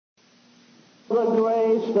The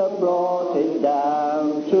grace that brought it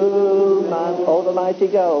down to man. Oh, the mighty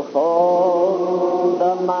gulf. Oh,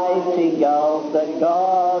 the mighty gulf that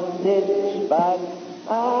God did span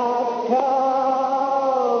at Calvary.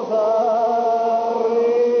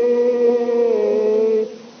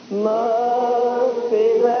 Mercy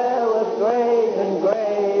there was great and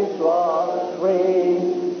grace was free.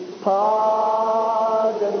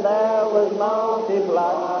 Pardon there was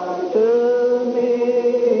multiplied to me.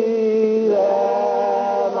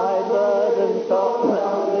 There my burden so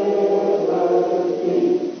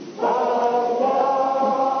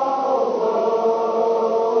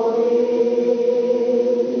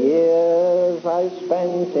years I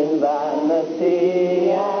spent in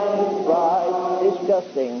vanity and pride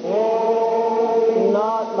disgusting.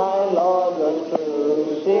 Not my Lord was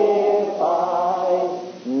crucified,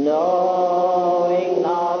 knowing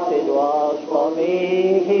not it was for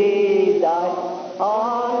me he died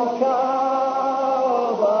on Calvary.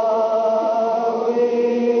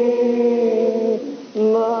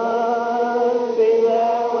 Mercy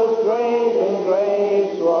there was great and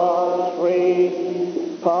grace was free.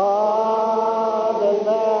 Pardon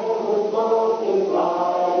there was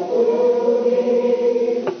multiplied to me.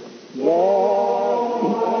 Yeah,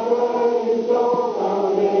 my burden so from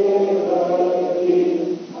liberty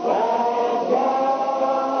at Calvary.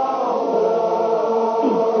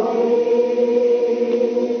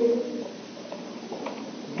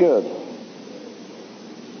 Good.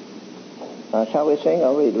 Now, shall we sing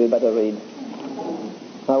or read? We better read.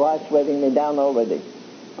 My wife's waving me down already.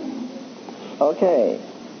 Okay.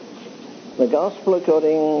 The Gospel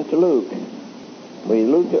according to Luke. We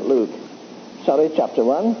look at Luke. Sorry, chapter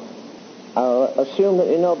 1. I'll assume that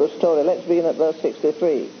you know the story. Let's begin at verse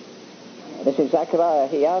 63. This is Zechariah.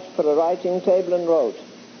 He asked for a writing table and wrote,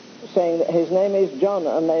 saying that his name is John,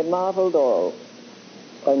 and they marveled all.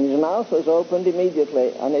 And his mouth was opened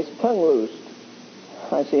immediately, and his tongue loosed.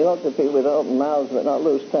 I see lots of people with open mouths but not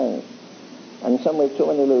loose tongues, and some with too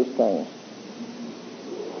many loose tongues.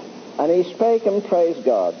 And he spake and praised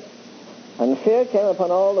God. And fear came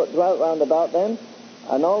upon all that dwelt round about them,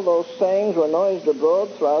 and all those sayings were noised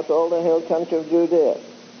abroad throughout all the hill country of Judea.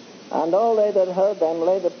 And all they that heard them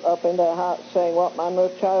laid up in their hearts, saying, What manner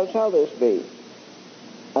of child shall this be?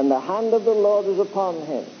 And the hand of the Lord was upon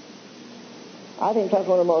him. I think that's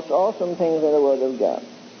one of the most awesome things in the Word of God.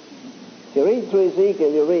 If you read through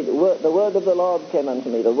Ezekiel, you read, the word of the Lord came unto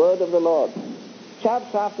me, the word of the Lord.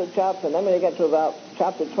 Chapter after chapter, and then when you get to about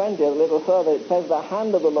chapter 20, a little further, it says, the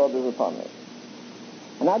hand of the Lord was upon me.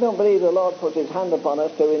 And I don't believe the Lord puts his hand upon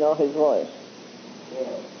us till we know his voice.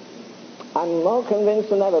 Yeah. I'm more convinced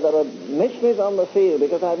than ever there are missionaries on the field,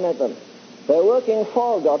 because I've met them. They're working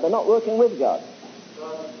for God, they're not working with God.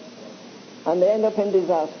 And they end up in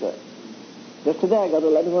disaster. Just today I got a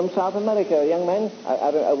letter from South America, a young man,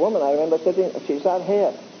 a woman I remember sitting, she sat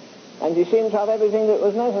here, and she seemed to have everything that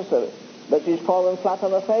was necessary, but she's fallen flat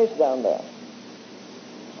on her face down there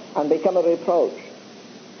and become a reproach.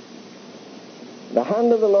 The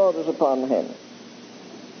hand of the Lord was upon him.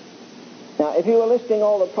 Now, if you were listing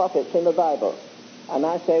all the prophets in the Bible, and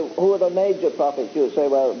I say, who are the major prophets? You would say,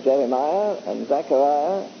 well, Jeremiah and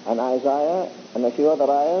Zechariah and Isaiah and a few other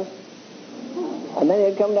ayahs. And then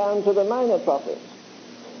you'd come down to the minor prophets.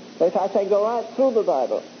 But if I say go right through the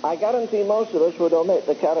Bible, I guarantee most of us would omit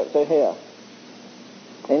the character here.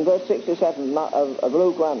 In verse 67 of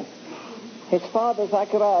Luke 1, his father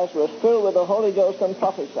Zacharias was filled with the Holy Ghost and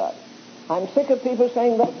prophesied. I'm sick of people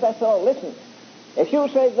saying, thus saith the Lord. Listen, if you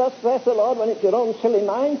say, thus saith the Lord, when it's your own silly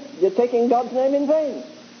mind, you're taking God's name in vain.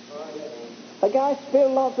 A guy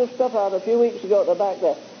spilled lots of stuff out a few weeks ago at the back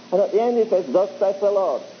there, and at the end he says, thus saith the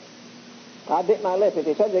Lord. I bit my lip. If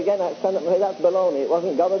he said it again, I'd stand up and say, that's baloney. It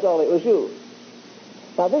wasn't God at all, it was you.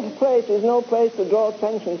 Now, this place is no place to draw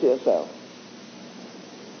attention to yourself.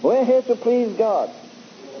 We're here to please God.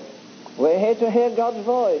 We're here to hear God's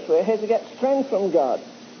voice. We're here to get strength from God.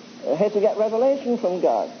 We're here to get revelation from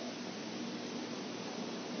God.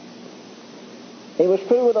 He was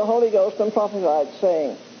filled with the Holy Ghost and prophesied,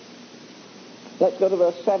 saying, let's go to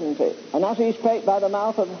verse 70. And as he spake by the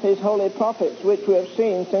mouth of his holy prophets, which we have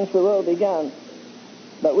seen since the world began,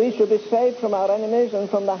 that we should be saved from our enemies and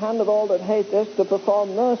from the hand of all that hate us, to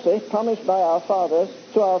perform mercy promised by our fathers,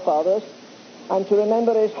 to our fathers, and to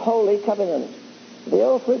remember his holy covenant, the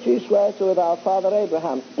oath which he sware to with our father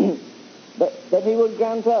Abraham, that he would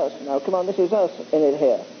grant us, now come on, this is us in it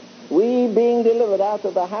here, we being delivered out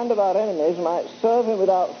of the hand of our enemies might serve him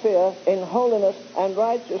without fear in holiness and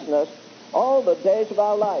righteousness all the days of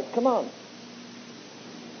our life. Come on.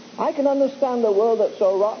 I can understand a world that's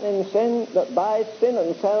so rotten in sin, that buys sin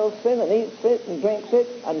and sells sin and eats it and drinks it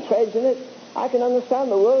and trades in it, I can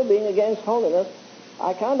understand the world being against holiness.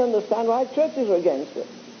 I can't understand why churches are against it.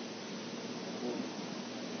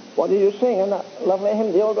 What did you sing in that lovely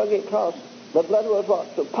hymn, the old rugged cross? The blood was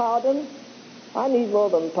what? To pardon? I need more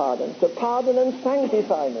than pardon. To pardon and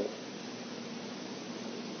sanctify me.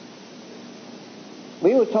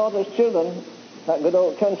 We were taught as children, that good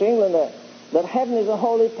old country England there, that heaven is a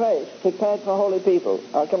holy place prepared for holy people.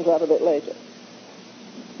 I'll come to that a bit later.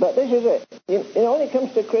 But this is it. When it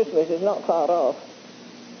comes to Christmas, it's not far off.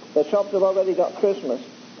 The shops have already got Christmas.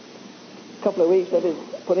 A couple of weeks they'll be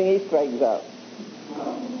putting Easter eggs out.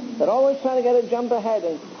 They're always trying to get a jump ahead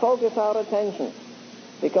and focus our attention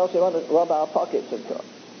because they want to rob our pockets, of course.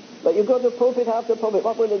 But you go to pulpit after pulpit.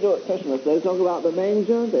 What will they do at Christmas? They'll talk about the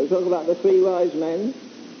manger. They'll talk about the 3 wise men.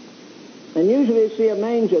 And usually you see a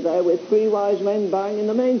manger there with 3 wise men buying in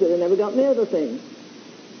the manger. They never got near the thing.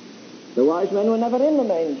 The wise men were never in the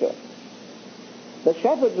manger. The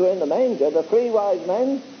shepherds were in the manger. The 3 wise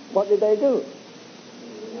men, what did they do?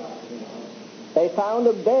 They found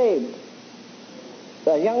a babe.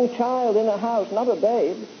 A young child in a house, not a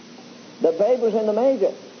babe. The babe was in the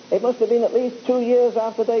manger. It must have been at least 2 years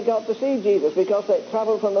after they got to see Jesus because they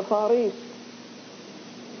traveled from the Far East.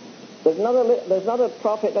 There's not a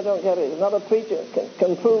prophet, I don't get it, there's not a preacher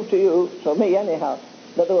can prove to you, so me anyhow,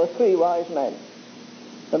 that there were 3 wise men.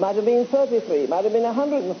 There might have been 33, might have been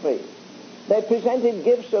 103. They presented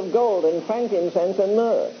gifts of gold and frankincense and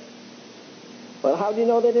myrrh. Well, how do you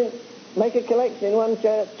know they didn't make a collection in one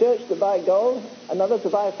church to buy gold, another to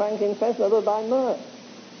buy frankincense, another to buy myrrh?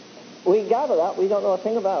 We gather that, we don't know a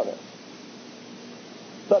thing about it.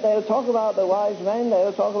 But they'll talk about the wise men,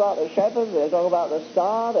 they'll talk about the shepherds, they'll talk about the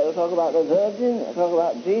star, they'll talk about the virgin, they'll talk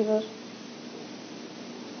about Jesus.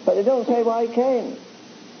 But they don't say why he came.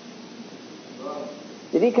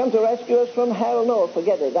 Did he come to rescue us from hell? No,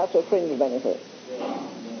 forget it. That's a fringe benefit.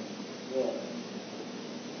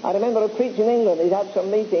 I remember a preacher in England, he'd had some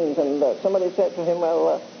meetings, and somebody said to him,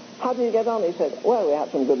 well, how did you get on? He said, well, we had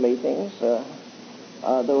some good meetings. There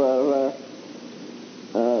were,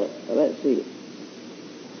 let's see,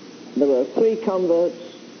 there were 3 converts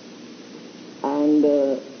and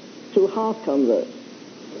 2 half converts.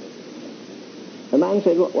 The man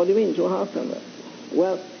said, what do you mean, 2 half converts?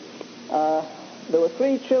 Well, there were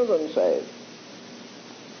 3 children saved.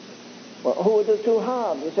 Well, who were the 2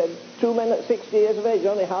 halves? He said, 2 men at 60 years of age,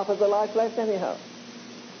 only half of the life left anyhow.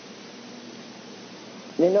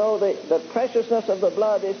 You know, the preciousness of the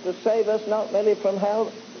blood is to save us not merely from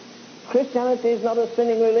hell. Christianity is not a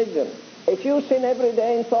sinning religion. If you sin every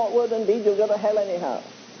day in thought, word, and deed, you'll go to hell anyhow.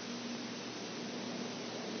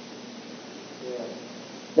 Yeah.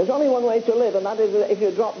 There's only one way to live, and that is that if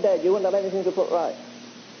you drop dead, you won't have anything to put right.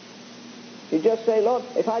 You just say, Lord,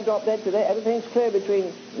 if I drop dead today, everything's clear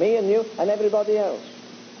between me and you and everybody else.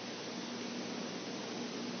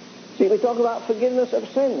 See, we talk about forgiveness of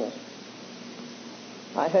sins.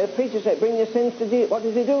 I heard preachers say, bring your sins to Jesus. What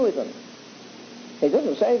does he do with them? He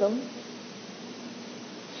doesn't save them.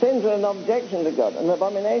 Sins are an objection to God, an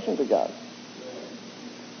abomination to God.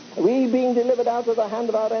 We being delivered out of the hand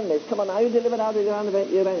of our enemies. Come on, are you delivered out of the hand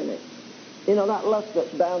of your enemy? You know, that lust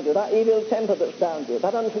that's bound you, that evil temper that's bound you,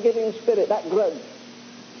 that unforgiving spirit, that grudge.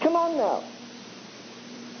 Come on now.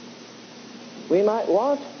 We might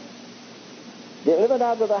what? Delivered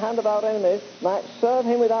out of the hand of our enemies, might serve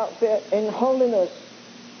him without fear in holiness.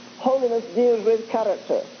 Holiness deals with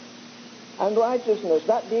character. And righteousness,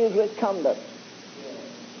 that deals with conduct.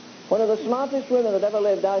 One of the smartest women that ever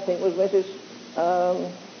lived, I think, was Mrs.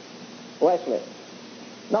 Wesley.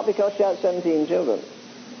 Not because she had 17 children.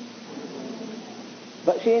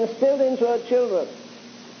 But she instilled into her children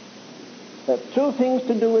that 2 things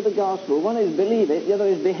to do with the gospel. One is believe it, the other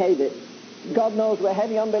is behave it. God knows we're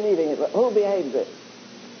heavy on believing it, but who behaves it?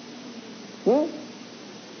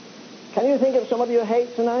 Can you think of somebody you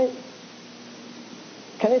hate tonight?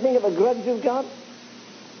 Can you think of a grudge you've got?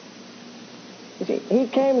 You see, he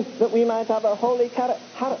came that we might have a holy character.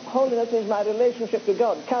 Holiness is my relationship to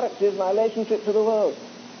God. Character is my relationship to the world.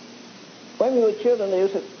 When we were children, they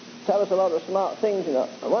used to tell us a lot of smart things, you know.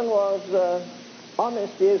 One was,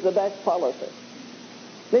 honesty is the best policy.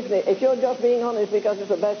 Listen, if you're just being honest because it's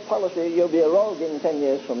the best policy, you'll be a rogue in 10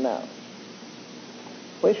 years from now.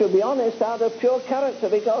 We should be honest out of pure character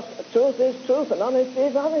because truth is truth and honesty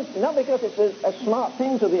is honesty. Not because it's a smart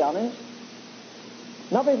thing to be honest.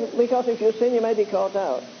 Not because if you sin you may be caught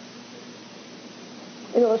out.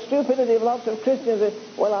 You know, the stupidity of lots of Christians is,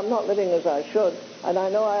 well, I'm not living as I should, and I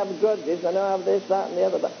know I have grudges, I know I have this, that, and the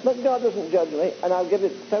other, but God doesn't judge me, and I'll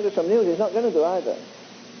tell you some news, he's not going to do either.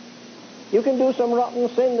 You can do some rotten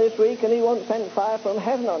sin this week, and he won't send fire from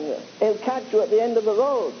heaven on you. He'll catch you at the end of the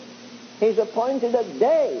road. He's appointed a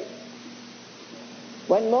day.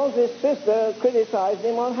 When Moses' sister criticized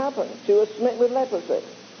him, what happened? She was smitten with leprosy.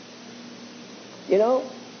 You know,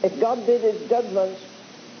 if God did his judgments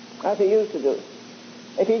as he used to do,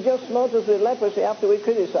 if he just smote us with leprosy after we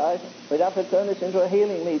criticized, we'd have to turn this into a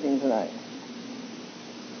healing meeting tonight.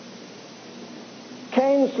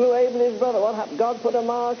 Cain slew Abel his brother. What happened? God put a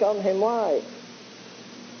mark on him. Why?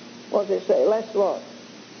 What does it say? Lest what?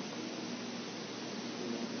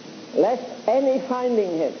 Lest any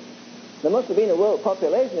finding him. There must have been a world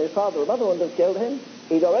population. His father or mother wouldn't have killed him.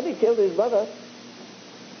 He'd already killed his brother.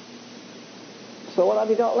 So what have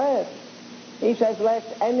you got left? He says, lest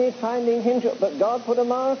any finding him should... But God put a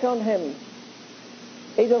mark on him.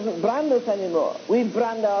 He doesn't brand us anymore. We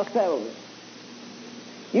brand ourselves.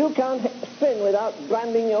 You can't sin without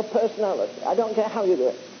branding your personality. I don't care how you do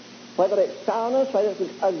it. Whether it's sourness, whether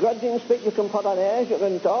it's a grudging spirit, you can put on airs, you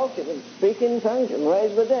can talk, you can speak in tongues, you can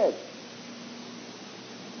raise the dead.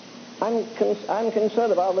 I'm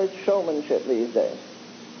concerned about this showmanship these days.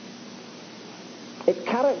 It's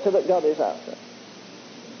character that God is after.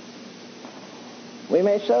 We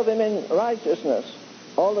may serve him in righteousness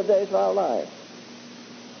all the days of our life.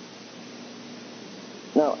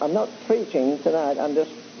 Now, I'm not preaching tonight. I'm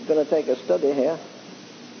just going to take a study here.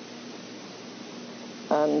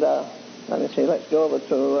 And let me see. Let's go over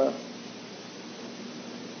to...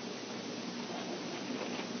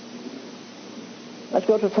 let's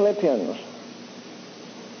go to Philippians.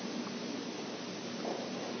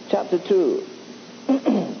 Chapter 2.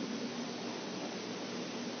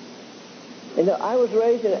 You know, I was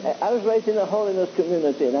raised in a holiness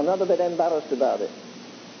community, and I'm not a bit embarrassed about it.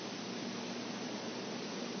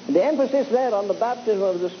 The emphasis there on the baptism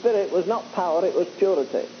of the Spirit was not power, it was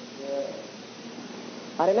purity. Yeah.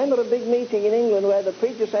 I remember a big meeting in England where the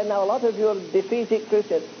preacher said, now a lot of you are defeated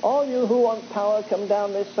Christians. All you who want power, come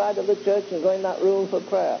down this side of the church and go in that room for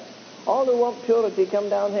prayer. All who want purity, come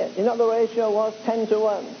down here. You know the ratio was 10 to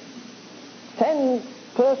 1. 10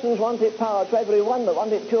 persons wanted power to every one that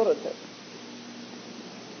wanted purity.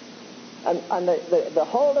 And the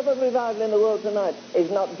whole of the revival in the world tonight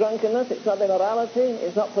is not drunkenness, it's not immorality,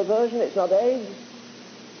 it's not perversion, it's not AIDS,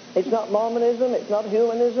 it's not Mormonism, it's not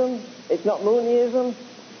humanism, it's not Mooneyism.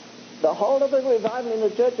 The whole of the revival in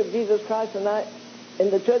the Church of Jesus Christ tonight,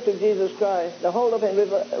 in the Church of Jesus Christ, the whole of it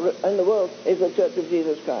in the world is the Church of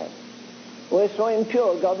Jesus Christ. We're so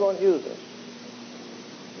impure, God won't use us.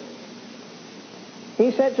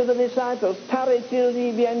 He said to the disciples, tarry till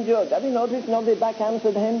ye be endured. Have you noticed nobody back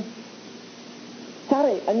answered him?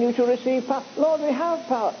 Tarry, and you shall receive power. Lord, we have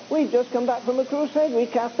power. We've just come back from a crusade. We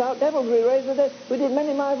cast out devils. We raised the dead. We did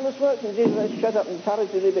many marvelous works. And Jesus said, shut up and tarry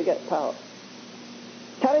till you get power.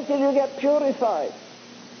 Tarry till you get purified.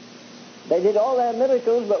 They did all their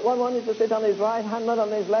miracles, but one wanted to sit on his right hand, not on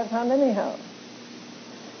his left hand anyhow.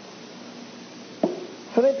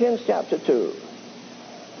 Philippians chapter 2.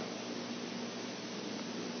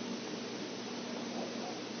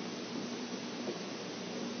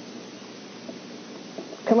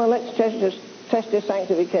 Come on, let's test your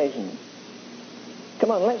sanctification.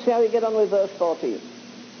 Come on, let's see how you get on with verse 14.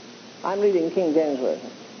 I'm reading King James Version.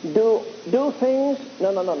 Do things,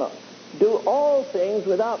 no. Do all things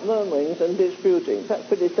without murmurings and disputings. That's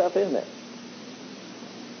pretty tough, isn't it?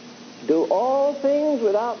 Do all things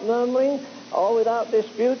without murmuring or without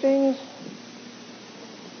disputings,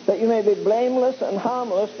 that you may be blameless and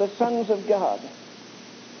harmless, the sons of God,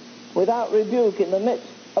 without rebuke in the midst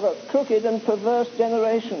of a crooked and perverse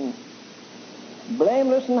generation,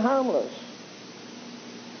 blameless and harmless.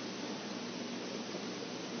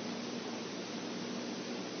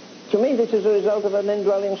 To me, this is a result of an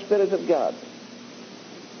indwelling Spirit of God.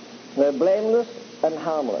 We're blameless and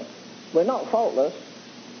harmless. We're not faultless.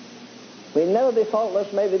 We'll never be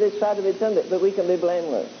faultless, maybe this side of eternity, but we can be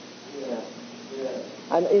blameless. Yeah.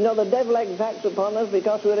 And you know, the devil exacts upon us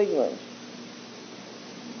because we're ignorant.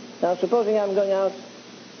 Now, supposing I'm going out,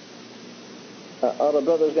 or a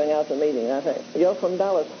brother's going out to a meeting, and I say, you're from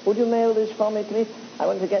Dallas, would you mail this for me, please? I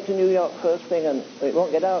want to get to New York first thing, and it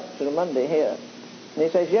won't get out till Monday here. And he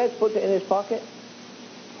says, yes, put it in his pocket.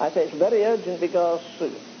 I say, it's very urgent because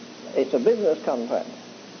it's a business contract.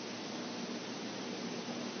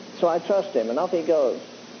 So I trust him, and off he goes.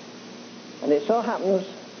 And it so happens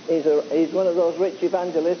he's one of those rich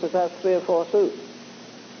evangelists that has 3 or 4 suits.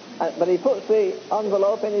 But he puts the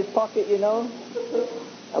envelope in his pocket, you know.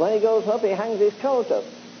 And when he goes up, he hangs his coat up.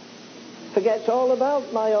 Forgets all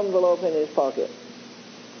about my envelope in his pocket.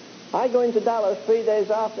 I go into Dallas 3 days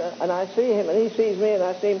after, and I see him, and he sees me, and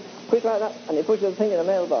I see him quick like that, and he pushes the thing in the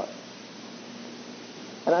mailbox.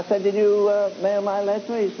 And I said, did you mail my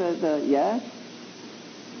letter? He said, yes.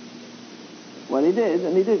 Well, he did,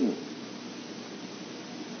 and he didn't.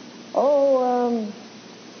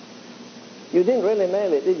 You didn't really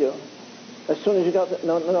mail it, did you? As soon as you got the...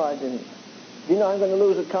 No, I didn't. Do you know I'm going to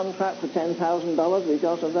lose a contract for $10,000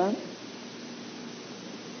 because of that?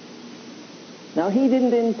 Now, he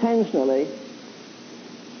didn't intentionally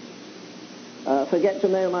forget to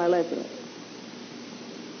mail my letter.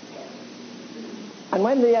 And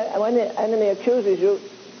when the enemy accuses you,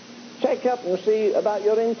 check up and see about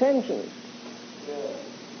your intentions.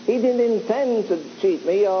 He didn't intend to cheat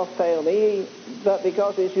me or fail me, but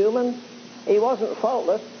because he's human, he wasn't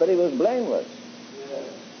faultless, but he was blameless.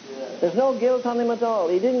 There's no guilt on him at all.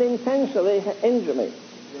 He didn't intentionally injure me.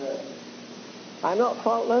 I'm not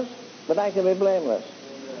faultless, but I can be blameless.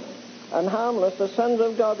 And harmless, the sons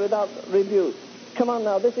of God without rebuke. Come on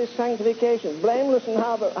now, this is sanctification. Blameless and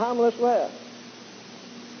harmless where?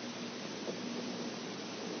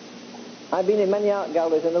 I've been in many art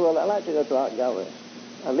galleries in the world. I like to go to art galleries.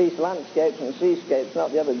 At least landscapes and seascapes,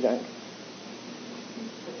 not the other junk.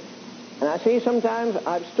 And I see sometimes,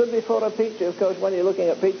 I've stood before a picture. Of course, when you're looking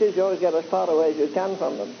at pictures, you always get as far away as you can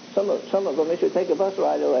from them. Some of them, you should take a bus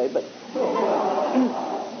ride away, but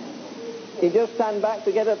you just stand back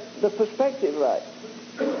to get the perspective right.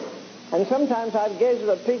 And sometimes I've gazed at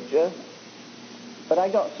a picture, but I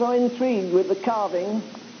got so intrigued with the carving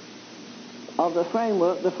of the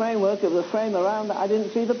framework of the frame around that I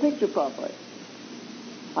didn't see the picture properly.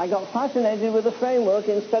 I got fascinated with the framework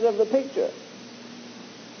instead of the picture.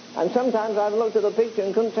 And sometimes I've looked at the picture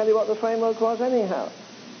and couldn't tell you what the framework was anyhow.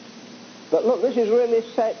 But look, this is really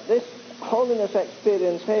this holiness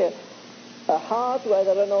experience here. A heart where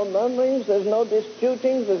there are no murmurings, there's no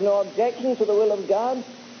disputings, there's no objection to the will of God,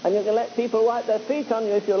 and you can let people wipe their feet on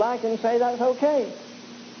you if you like and say that's okay.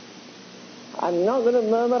 I'm not going to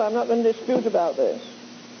murmur, I'm not going to dispute about this.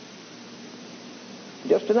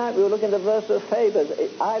 Just tonight we were looking at the verse of Fabers.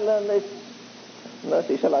 I learned this,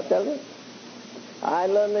 mercy, shall I tell you? I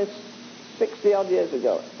learned this 60-odd years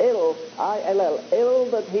ago. Ill, I-L-L, ill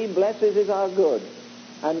that he blesses is our good,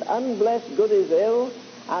 and unblessed good is ill,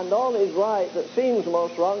 and all is right that seems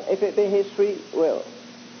most wrong if it be his free will.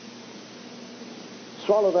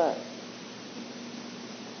 Swallow that.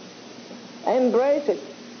 Embrace it.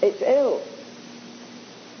 It's ill.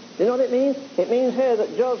 You know what it means? It means here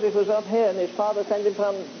that Joseph was up here and his father sent him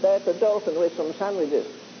from there to Dothan with some sandwiches.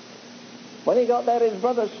 When he got there, his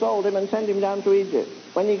brothers sold him and sent him down to Egypt.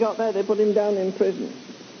 When he got there, they put him down in prison.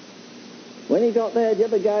 When he got there, the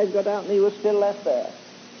other guys got out and he was still left there.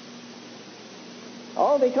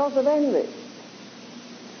 All because of envy.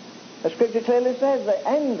 The scripture clearly says that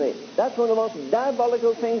envy, that's one of the most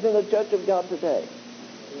diabolical things in the church of God today.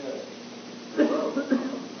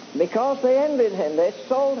 Because they envied him, they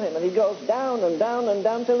sold him, and he goes down and down and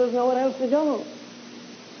down till there's nowhere else to go.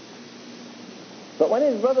 But when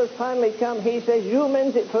his brothers finally come, he says, you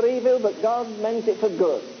meant it for evil, but God meant it for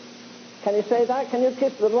good. Can you say that? Can you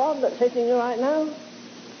kiss the rod that's hitting you right now?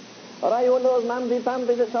 Or are you one of those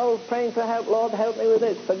mamby-bambies that's always praying for help? Lord, help me with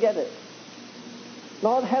this. Forget it.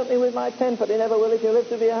 Lord, help me with my temper. He never will if you live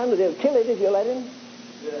to be 100. He'll kill it if you let him.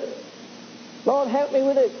 Yes. Lord, help me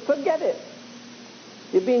with it. Forget it.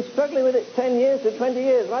 You've been struggling with it 10 years to 20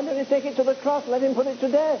 years. Why don't you take it to the cross and let him put it to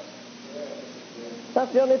death?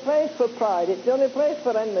 That's the only place for pride. It's the only place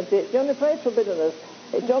for enmity. It's the only place for bitterness.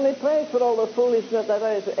 It's the only place for all the foolishness that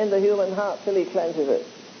is in the human heart till he cleanses it.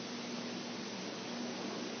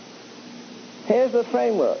 Here's the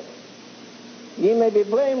framework. Ye may be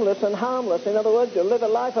blameless and harmless. In other words, you live a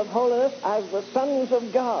life of holiness as the sons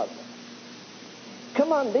of God.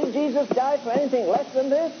 Come on, did Jesus die for anything less than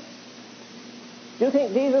this? Do you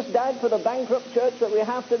think Jesus died for the bankrupt church that we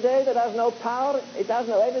have today that has no power? It has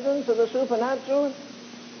no evidence of the supernatural?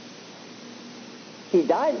 He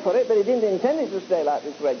died for it, but he didn't intend it to stay like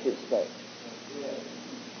this wretched state.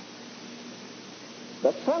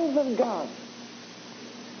 The sons of God.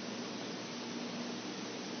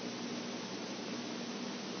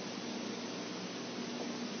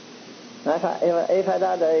 Now, if I'd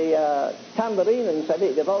had a tambourine and said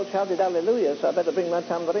it, they've all shouted hallelujah, so I better bring my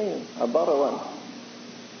tambourine or borrow one.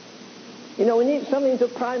 You know, we need something to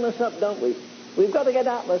prime us up, don't we? We've got to get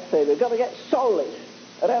atmosphere. We've got to get soulish,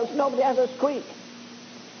 or else nobody has a squeak.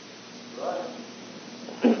 Right.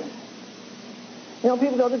 You know,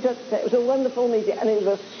 people go to church and say, it was a wonderful meeting, and it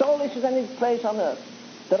was as soulish as any place on earth.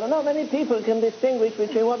 There are not many people who can distinguish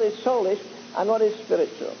between what is soulish and what is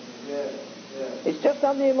spiritual. Yeah. It's just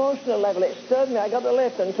on the emotional level. It stirred me. I got a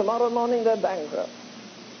lift, and tomorrow morning they're bankrupt.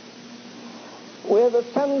 We're the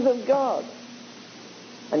sons of God.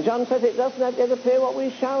 And John says it does not yet appear what we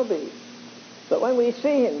shall be. But when we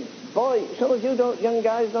see him, Boy, some of you young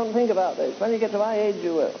guys don't think about this. When you get to my age,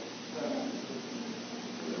 you will.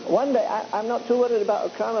 One day, I'm not too worried about a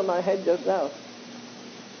crown on my head just now.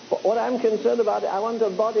 But what I'm concerned about, I want a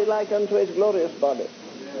body like unto his glorious body.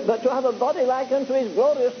 But to have a body like unto his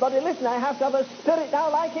glorious body, listen, I have to have a spirit now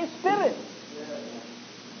like his spirit.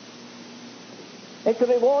 It's the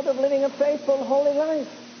reward of living a faithful, holy life.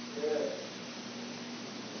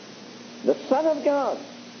 The Son of God.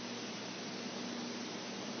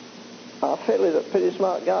 Our Phil is a pretty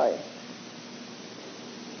smart guy.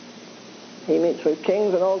 He meets with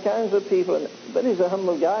kings and all kinds of people, but he's a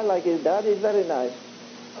humble guy like his dad. He's very nice.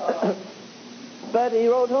 But he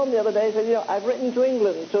wrote home the other day, he said, I've written to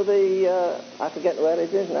England, to the, I forget where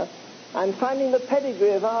it is now. I'm finding the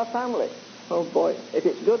pedigree of our family. Oh boy, if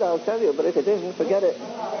it's good, I'll tell you, but if it isn't, forget it.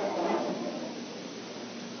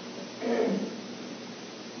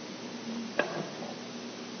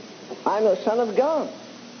 I'm a son of God.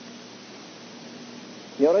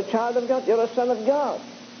 You're a child of God. You're a son of God.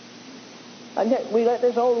 And yet we let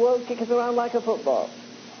this old world kick us around like a football.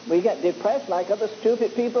 We get depressed like other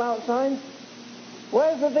stupid people outside.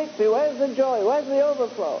 Where's the victory? Where's the joy? Where's the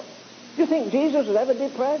overflow? Do you think Jesus was ever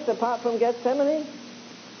depressed apart from Gethsemane?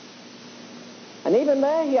 And even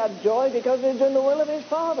there he had joy because he was doing the will of his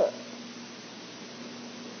Father.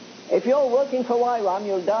 If you're working for YWAM,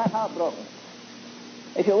 you'll die heartbroken.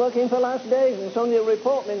 If you're working for Last Days and somebody will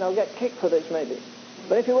report me and I'll get kicked for this maybe.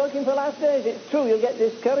 But if you're working for Last Days, it's true, you'll get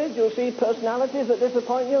discouraged, you'll see personalities that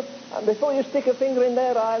disappoint you, and before you stick a finger in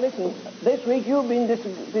their eye, listen, this week you've been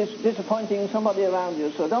disappointing somebody around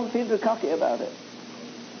you, so don't feel too cocky about it.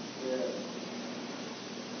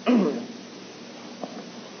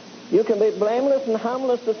 You can be blameless and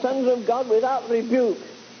harmless, the sons of God, without rebuke.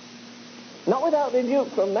 Not without rebuke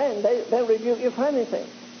from men, they'll rebuke you for anything.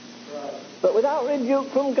 Right. But without rebuke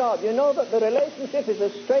from God, you know that the relationship is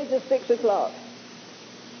as straight as 6 o'clock.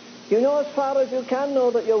 You know as far as you can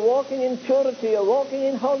know that you're walking in purity, you're walking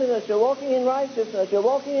in holiness, you're walking in righteousness, you're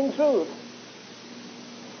walking in truth.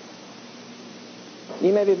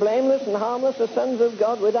 You may be blameless and harmless, the sons of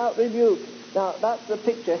God, without rebuke. Now, that's the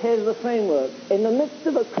picture. Here's the framework. In the midst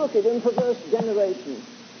of a crooked and perverse generation,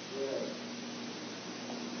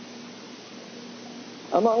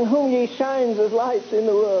 among whom ye shines as lights in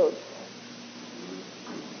the world.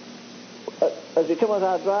 As you come out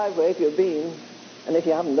our driveway, if you've been, and if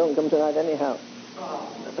you haven't, don't come tonight anyhow.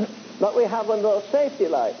 But we have one of those safety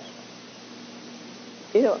lights.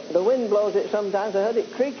 You know, the wind blows it sometimes. I heard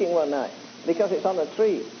it creaking one night because it's on a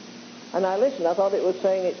tree. And I listened. I thought it was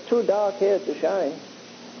saying it's too dark here to shine.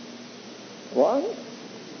 What?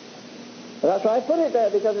 Well, that's why I put it there,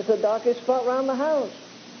 because it's the darkest spot around the house.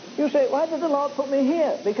 You say, why did the Lord put me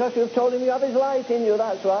here? Because you've told him you have his light in you,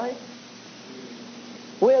 that's right.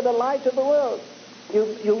 We're the light of the world.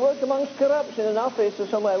 You work amongst corrupts in an office or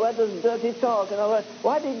somewhere where there's dirty talk and all that.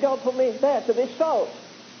 Why did God put me there? To be salt.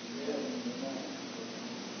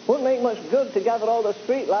 Wouldn't make much good to gather all the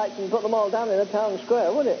street lights and put them all down in a town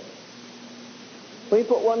square, would it? We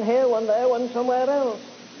put one here, one there, one somewhere else.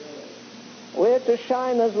 We're to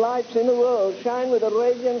shine as lights in the world, shine with a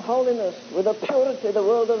radiant holiness, with a purity the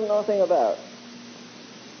world doesn't know nothing about.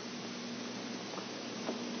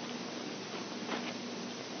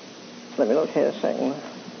 Let me look here a second.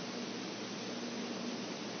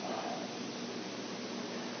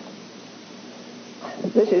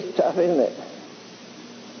 This is tough, isn't it?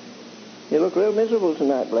 You look real miserable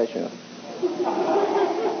tonight, bless you.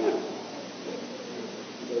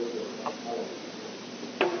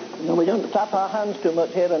 No, we don't clap our hands too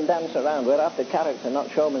much here and dance around. We're after character,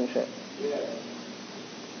 not showmanship.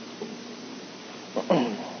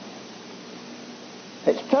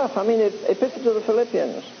 It's tough. I mean, Epistle to the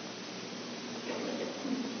Philippians.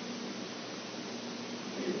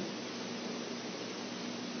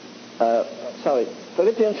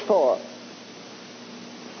 Philippians 4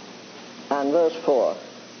 and verse 4.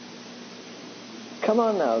 Come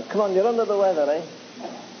on now. Come on, you're under the weather, eh?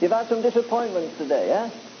 You've had some disappointments today, eh?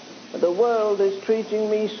 The world is treating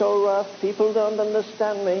me so rough. People don't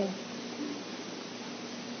understand me.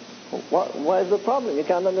 Where's the problem? You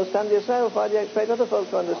can't understand yourself. Why do you expect other folks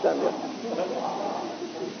to understand you?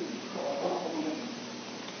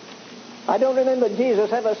 I don't remember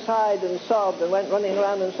Jesus ever sighed and sobbed and went running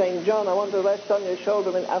around and saying, John, I want to rest on your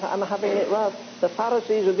shoulder and I'm having it rough. The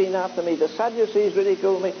Pharisees have been after me. The Sadducees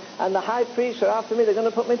ridicule me. And the high priests are after me. They're going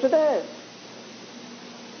to put me to death.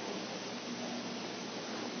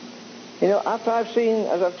 You know, after I've seen,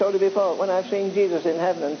 as I've told you before, when I've seen Jesus in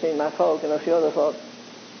heaven and seen my folk and a few other folk,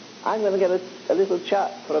 I'm going to get a little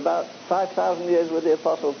chat for about 5,000 years with the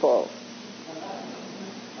Apostle Paul.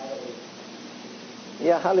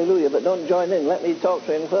 Yeah, hallelujah, but don't join in. Let me talk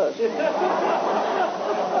to him first.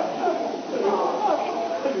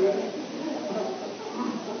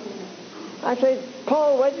 I say,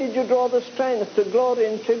 Paul, where did you draw the strength to glory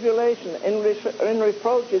in tribulation, in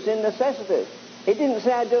reproaches, in necessities? He didn't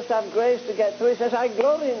say, I just have grace to get through. He says, I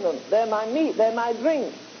glory in them. They're my meat. They're my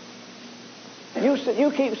drink.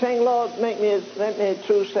 You keep saying, Lord, make me a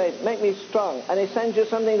true saint. Make me strong. And he sends you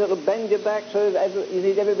something that will bend your back so that you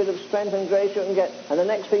need every bit of strength and grace you can get. And the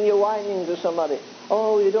next thing you're whining to somebody.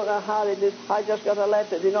 Oh, you don't know how it is. I just got a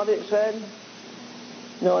letter. Do you know what it said?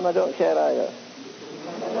 No, and I don't care either.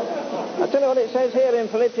 I'll tell you what it says here in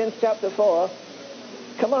Philippians chapter 4.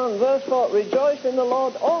 Come on, verse 4. Rejoice in the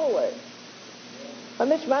Lord always. And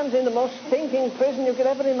this man's in the most stinking prison you could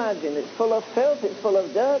ever imagine. It's full of filth. It's full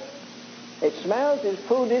of dirt. It smells. His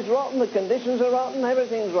food is rotten. The conditions are rotten.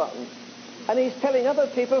 Everything's rotten. And he's telling other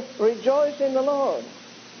people, rejoice in the Lord.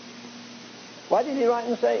 Why did he write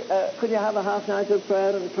and say, could you have a half night of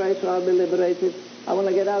prayer and pray so I'll be liberated? I want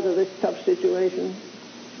to get out of this tough situation.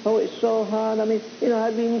 Oh, it's so hard. I mean,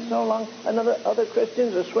 I've been so long. And other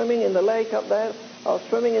Christians are swimming in the lake up there or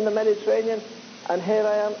swimming in the Mediterranean. And here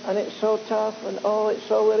I am, and it's so tough, and oh, it's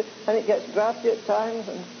so weary. And it gets drafty at times,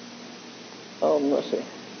 and oh, mercy.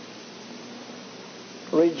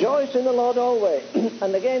 Rejoice in the Lord always.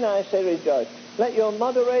 And again I say rejoice. Let your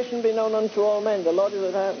moderation be known unto all men. The Lord is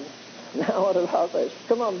at hand. Now what about this?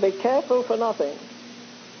 Come on, be careful for nothing.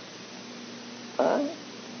 Huh?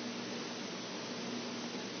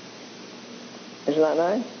 Isn't that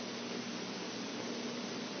nice?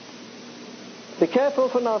 Be careful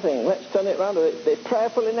for nothing. Let's turn it round a bit. Be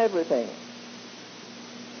prayerful in everything.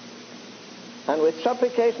 And with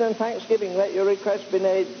supplication and thanksgiving, let your requests be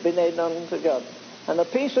made known to God. And the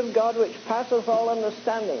peace of God which passeth all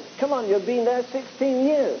understanding. Come on, you've been there 16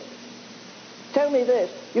 years. Tell me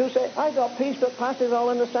this. You say, I got peace that passes all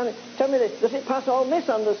understanding. Tell me this. Does it pass all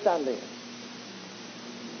misunderstanding?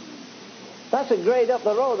 That's a grade up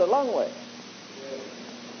the road a long way.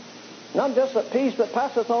 Not just the peace that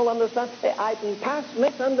passeth all understanding. I can pass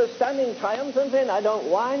misunderstanding triumphantly, and I don't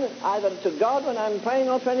whine either to God when I'm praying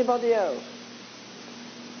or to anybody else.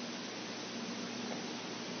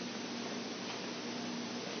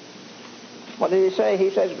 What did he say?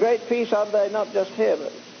 He says, great peace have they, not just here,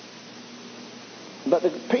 but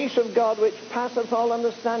the peace of God which passeth all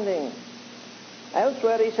understanding.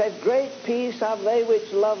 Elsewhere he says, great peace have they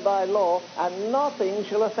which love thy law, and nothing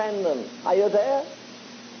shall offend them. Are you there?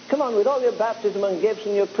 Come on, with all your baptism and gifts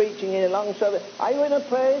and your preaching in your long service, are you in a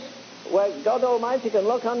place where God Almighty can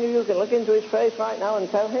look on you, you can look into his face right now and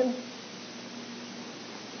tell him,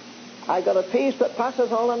 I got a peace that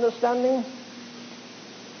passeth all understanding?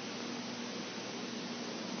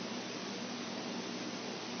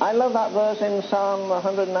 I love that verse in Psalm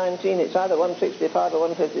 119. It's either 165 or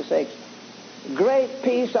 156. Great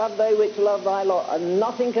peace have they which love thy law, and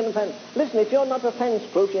nothing can offend. Listen, if you're not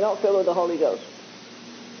offense-proof, you're not filled with the Holy Ghost.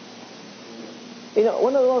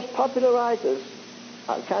 One of the most popular writers,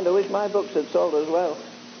 I kind of wish my books had sold as well,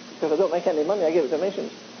 because I don't make any money, I give it to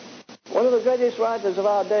missions. One of the greatest writers of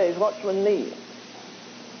our day is Watchman Nee.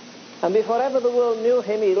 And before ever the world knew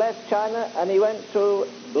him, he left China and he went to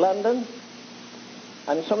London.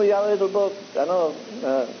 And some of you have a little book, I know,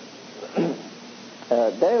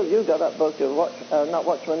 Dale, you got that book of not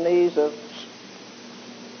Watchman Nee's, of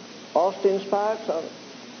Austin Sparks on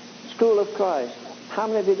School of Christ. How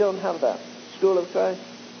many of you don't have that? School of Christ?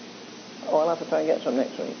 Oh, I'll have to try and get some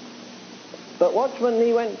next week. But Watchman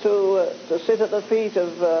Nee went to sit at the feet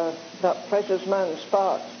of that precious man,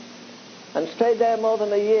 Sparks, and stayed there more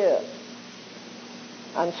than a year.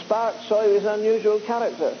 And Sparks saw he was an unusual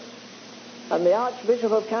character. And the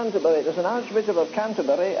Archbishop of Canterbury, there's an Archbishop of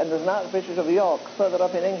Canterbury and there's an Archbishop of York further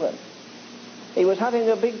up in England. He was having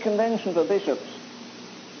a big convention for bishops.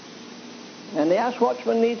 And they asked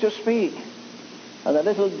Watchman Nee to speak. And the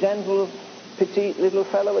little gentle, petite little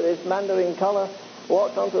fellow with his mandarin collar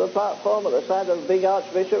walked onto the platform at the side of big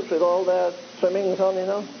archbishops with all their trimmings on,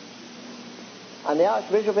 And the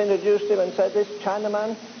Archbishop introduced him and said, this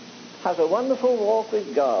Chinaman has a wonderful walk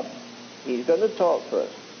with God. He's going to talk for us.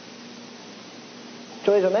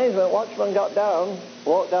 To his amazement, Watchman got down,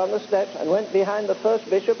 walked down the steps, and went behind the first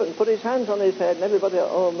bishop and put his hands on his head, and everybody thought,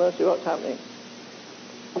 oh, mercy, what's happening?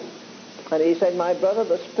 And he said, my brother,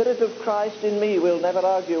 the Spirit of Christ in me will never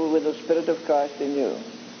argue with the Spirit of Christ in you.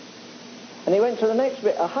 And he went to the next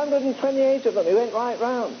bit, 128 of them, he went right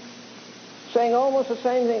round, saying almost the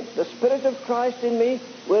same thing. The Spirit of Christ in me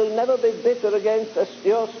will never be bitter against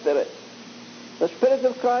your spirit. The Spirit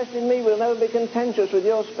of Christ in me will never be contentious with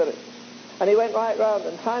your spirit. And he went right round,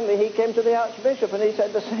 and finally he came to the Archbishop, and he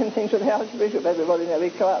said the same thing to the Archbishop. Everybody nearly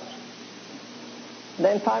collapsed. And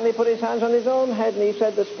then finally put his hands on his own head, and he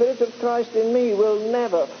said, the Spirit of Christ in me will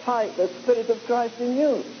never fight the Spirit of Christ in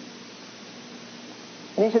you.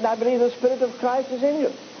 And he said, I believe the Spirit of Christ is in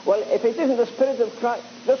you. Well, if it isn't the Spirit of Christ,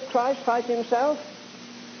 does Christ fight himself?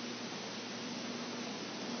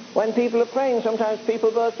 When people are praying, sometimes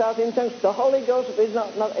people burst out in tongues. The Holy Ghost is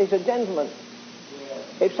a gentleman.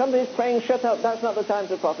 Yeah. If somebody's praying, shut up, that's not the time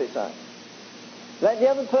to prophesy. Let the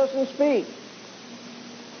other person speak.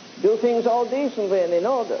 Do things all decently and in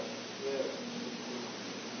order. Yeah.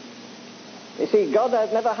 You see, God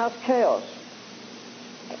has never has chaos.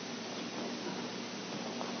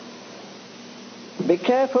 Be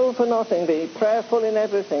careful for nothing, be prayerful in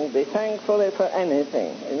everything, be thankful for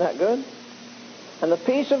anything. Isn't that good? And the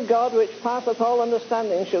peace of God, which passeth all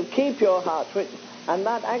understanding, shall keep your hearts. And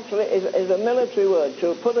that actually is a military word.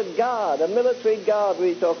 Shall put a guard, a military guard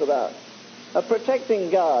we talk about. A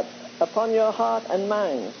protecting guard upon your heart and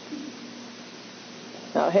mind.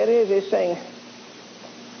 Now here he is, he's saying,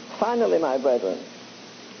 finally, my brethren,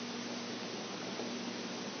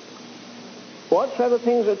 whatsoever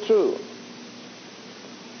things are true.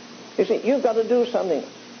 You see, you've got to do something.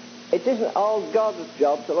 It isn't all God's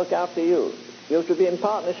job to look after you. You have to be in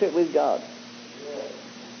partnership with God.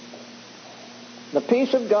 The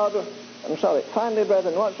peace of God, finally,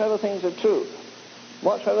 brethren, whatsoever things are true,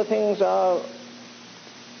 whatsoever things are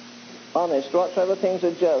honest, whatsoever things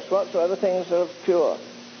are just, whatsoever things are pure,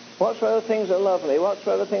 whatsoever things are lovely,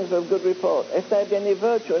 whatsoever things are of good report, if there be any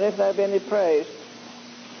virtue and if there be any praise,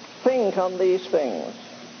 think on these things.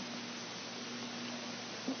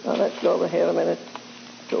 Now let's go over here a minute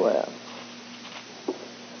to where?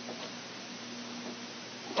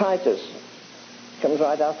 Titus comes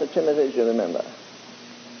right after Timothy, you remember.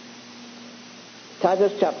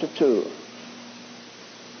 Titus chapter 2.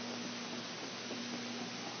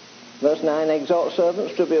 Verse 9, exhort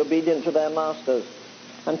servants to be obedient to their masters,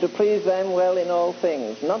 and to please them well in all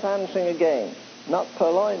things, not answering again, not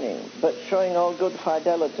purloining, but showing all good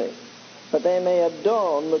fidelity, that they may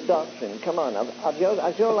adorn the doctrine. Come on, has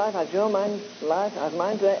your mind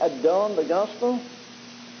today adorned the gospel?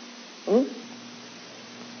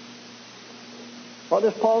 What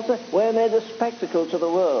does Paul say? We're made a spectacle to the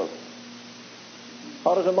world.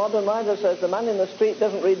 Or as a modern writer says, the man in the street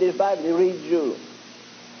doesn't read his Bible, he reads you.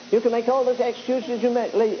 You can make all the excuses you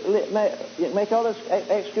make all the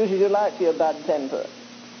excuses you like for your bad temper,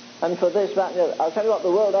 and for this, that, and the other. I'll tell you what, the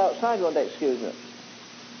world outside won't excuse it.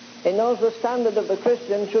 It knows the standard of the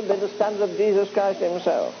Christian should be the standard of Jesus Christ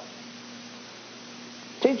himself.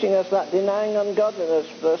 Teaching us that denying ungodliness,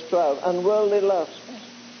 verse 12, and worldly lusts.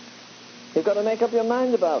 You've got to make up your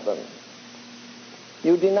mind about them.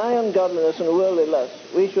 You deny ungodliness and worldly lust.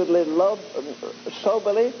 We should live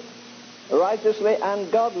soberly, righteously, and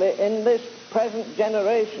godly in this present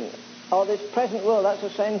generation, or this present world. That's the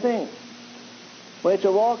same thing. We're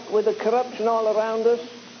to walk with the corruption all around us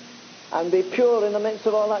and be pure in the midst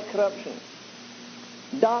of all that corruption.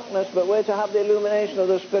 Darkness, but we're to have the illumination of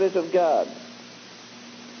the Spirit of God.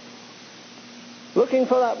 Looking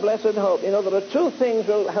for that blessed hope. You know, there are two things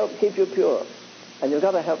that will help keep you pure. And you've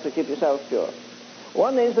got to help to keep yourself pure.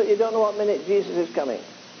 One is that you don't know what minute Jesus is coming.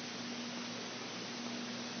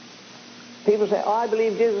 People say, I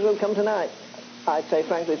believe Jesus will come tonight. I'd say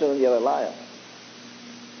frankly to them, you're a liar.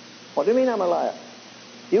 What do you mean I'm a liar?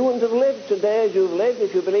 You wouldn't have lived today as you've lived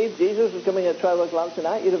if you believed Jesus was coming at 12 o'clock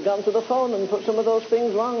tonight. You'd have gone to the phone and put some of those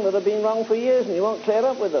things wrong that have been wrong for years, and you won't clear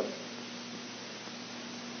up with them.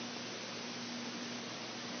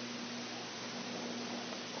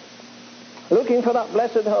 Looking for that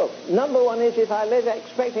blessed hope. Number one is, if I live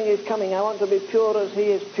expecting his coming, I want to be pure as he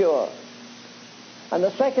is pure. And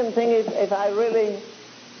the second thing is, if I really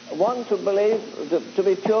want to believe, to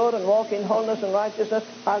be pure and walk in wholeness and righteousness,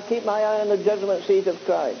 I'll keep my eye on the judgment seat of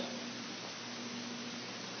Christ.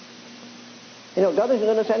 You know, God isn't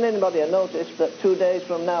going to send anybody a notice that 2 days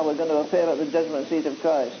from now we're going to appear at the judgment seat of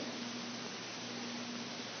Christ.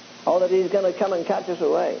 Or that he's going to come and catch us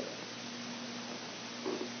away.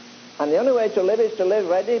 And the only way to live is to live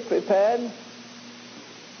ready, prepared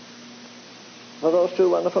for those two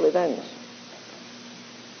wonderful events.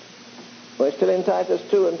 We're still in Titus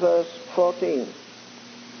 2 and verse 14.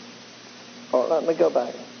 Oh, let me go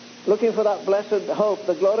back. Looking for that blessed hope,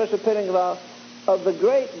 the glorious appearing of the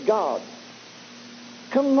great God.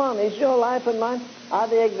 Come on, is your life and mine, are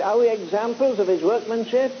we examples of his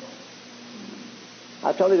workmanship?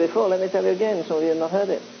 I told you before, let me tell you again, so you've not heard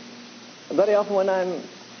it. Very often when I'm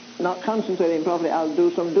not concentrating properly, I'll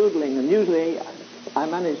do some doodling, and usually I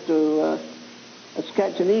manage to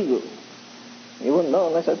sketch an eagle. You wouldn't know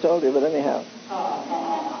unless I told you, but anyhow.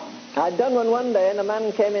 I'd done one day, and a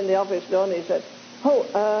man came in the office door, and he said,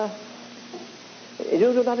 "Oh, did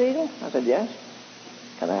you do that eagle?" I said, "Yes."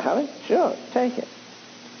 "Can I have it?" "Sure, take it."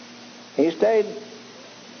 He stayed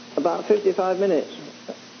about 55 minutes.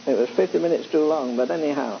 It was 50 minutes too long, but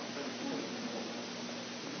anyhow.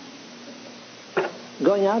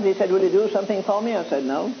 Going out, he said, "Will you do something for me?" I said,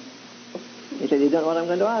 "No." He said, "You don't know what I'm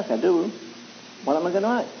going to ask?" "I do." "What am I going to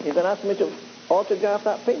ask?" "You're going to ask me to autograph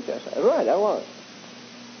that picture." I said, "Right, I was."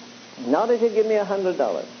 "Now that you give me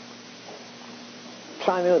 $100.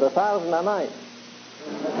 Try me with 1,000, I might."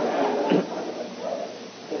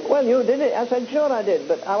 "Well, you did it." I said, "Sure I did,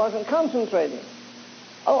 but I wasn't concentrating."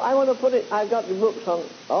 "Oh, I want to put it, I've got the books on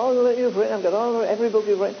all that you've written, I've got every book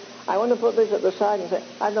you've written. I want to put this at the side and say,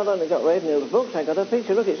 I've not only got Ravenhill's books, I've got a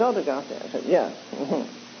picture, look, it's autographed there." I said, "Yeah."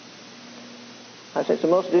 I said, "It's the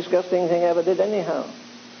most disgusting thing I ever did anyhow.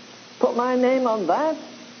 Put my name on that?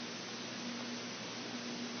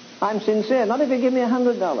 I'm sincere, not if you give me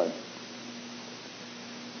 $100.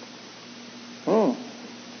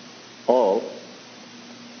 Oh.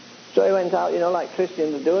 So he went out, like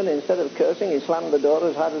Christians are doing. Instead of cursing, he slammed the door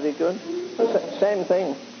as hard as he could. Same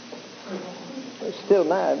thing. He's still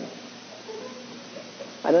mad.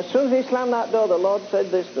 And as soon as he slammed that door, the Lord said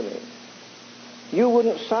this to me: "You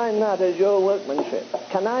wouldn't sign that as your workmanship.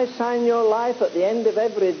 Can I sign your life at the end of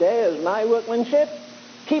every day as my workmanship?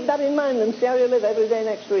 Keep that in mind and see how you live every day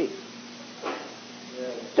next week."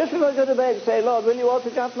 Just before you go to bed, say, "Lord, will you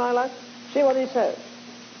autograph my life?" See what he says.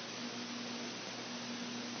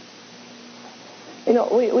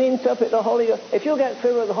 We interpret the Holy Ghost. If you get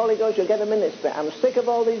filled with the Holy Ghost, you'll get a ministry. I'm sick of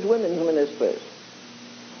all these women's ministries.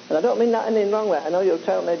 And I don't mean that in any wrong way. I know you'll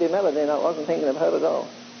tell Lady Melody, and I wasn't thinking of her at all.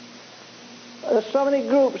 There's so many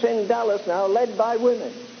groups in Dallas now led by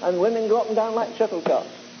women, and women go up and down like shuttlecocks.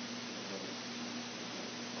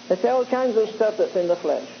 They say all kinds of stuff that's in the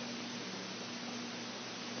flesh.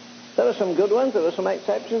 There are some good ones, there are some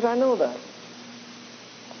exceptions, I know that.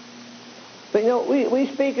 But we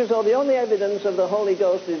speak as though the only evidence of the Holy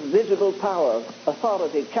Ghost is visible power,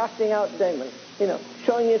 authority, casting out demons,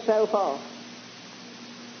 showing yourself off.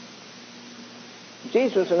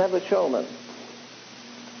 Jesus was never showman.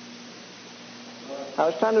 I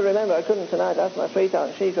was trying to remember, I couldn't tonight, I asked my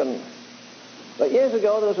sweetheart, she couldn't. But years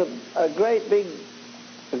ago there was a great big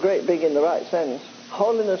in the right sense,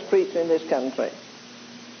 holiness preacher in this country.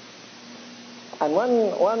 And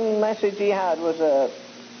one message he had was a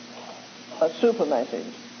super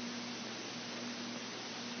message.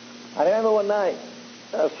 I remember one night,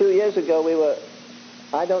 a few years ago,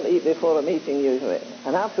 I don't eat before a meeting usually,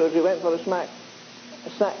 and afterwards we went for a snack,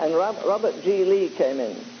 and Robert G. Lee came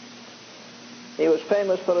in. He was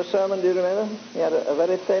famous for a sermon, do you remember? He had a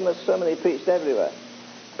very famous sermon he preached everywhere.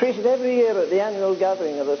 Preached it every year at the annual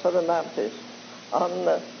gathering of the Southern Baptists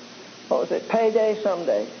on, Payday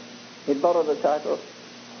Someday. He'd borrowed the title.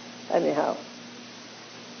 Anyhow.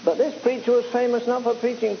 But this preacher was famous not for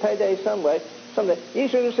preaching Payday Someday. You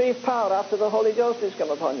shall receive power after the Holy Ghost has come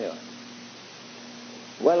upon you.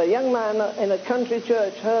 Well, a young man in a country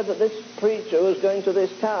church heard that this preacher was going to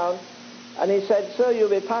this town, and he said, "Sir, you'll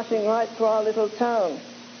be passing right through our little town,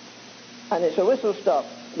 and it's a whistle stop.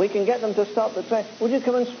 We can get them to stop the train. Would you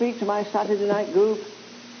come and speak to my Saturday night group?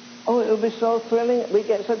 Oh, it will be so thrilling. We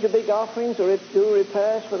get such a big offering to do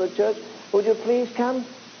repairs for the church. Would you please come?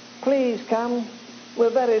 Please come.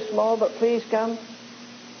 We're very small, but please come."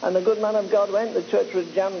 And the good man of God went. The church was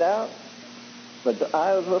jammed out. But the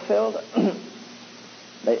aisles were filled.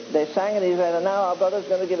 They sang, and he said, "And now our brother's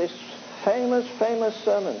going to give his famous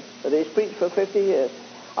sermon that he's preached for 50 years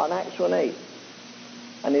on Acts 1:8.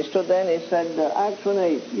 And he stood there and he said, "Acts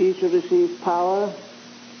 1:8, ye shall receive power.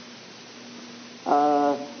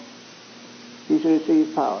 Ye shall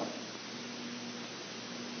receive power.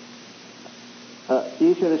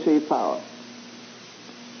 Ye shall receive power."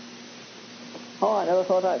 Oh, I never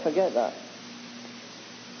thought I'd forget that.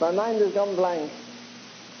 My mind has gone blank.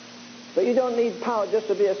 But you don't need power just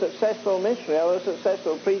to be a successful missionary or a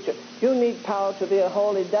successful preacher. You need power to be a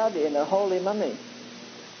holy daddy and a holy mummy.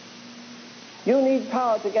 You need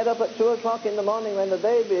power to get up at 2 o'clock in the morning when the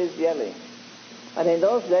baby is yelling. And in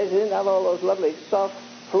those days, they didn't have all those lovely soft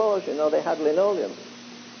floors, they had linoleum.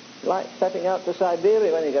 Like stepping out to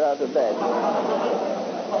Siberia when you get out of bed.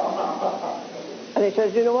 And he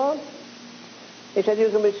says, "You know what?" He said, "You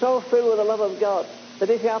can be so filled with the love of God that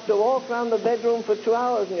if you have to walk around the bedroom for 2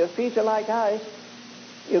 hours and your feet are like ice,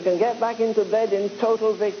 you can get back into bed in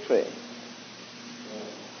total victory."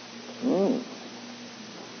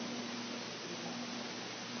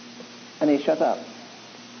 And he shut up.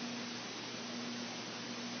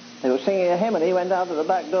 They were singing a hymn, and he went out of the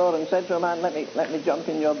back door and said to a man, let me jump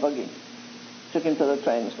in your buggy. Took him to the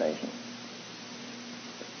train station.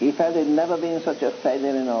 He felt he'd never been such a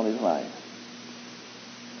failure in all his life.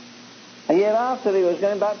 A year after, he was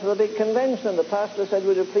going back to the big convention, and the pastor said,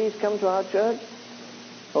 would you please come to our church?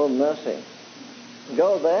 Oh, mercy.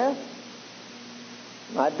 Go there.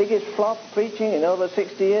 My biggest flop preaching in over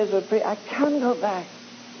 60 years of preaching. I can't go back.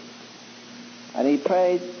 And he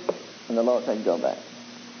prayed, and the Lord said, go back.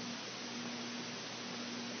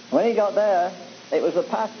 When he got there, it was the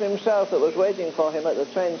pastor himself that was waiting for him at the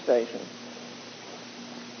train station.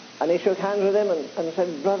 And he shook hands with him and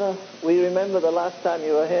said, brother, we remember the last time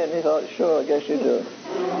you were here. And he thought, sure, I guess you do.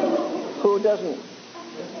 Who doesn't?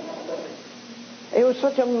 It was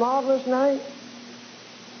such a marvelous night.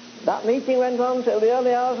 That meeting went on till the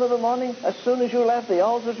early hours of the morning. As soon as you left, the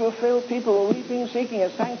altars were filled. People were weeping, seeking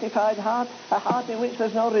a sanctified heart, a heart in which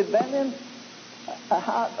there's no rebellion, a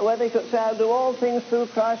heart where they could say, I'll do all things through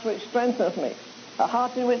Christ which strengtheneth me, a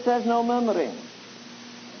heart in which there's no murmuring,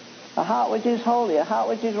 a heart which is holy, a heart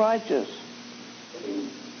which is righteous.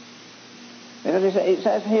 Because it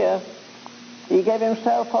says here, he gave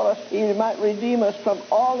himself for us, he might redeem us from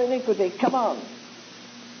all iniquity. Come on.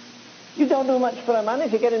 You don't do much for a man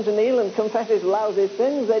if you get him to kneel and confess his lousy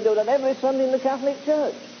sins. They do that every Sunday in the Catholic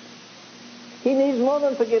Church. He needs more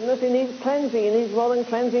than forgiveness, he needs cleansing. He needs more than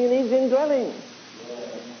cleansing, he needs indwelling.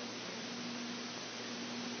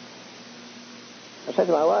 I said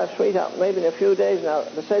to my wife, sweetheart, maybe in a few days now,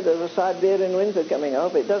 they say there's a Siberian winter coming. I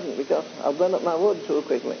hope it doesn't, because I'll burn up my wood too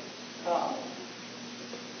quickly.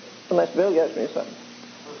 Unless Bill gets me some.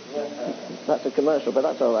 That's a commercial, but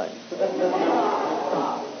that's all right.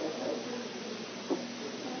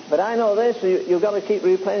 But I know this, you've got to keep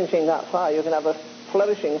replenishing that fire. You can have a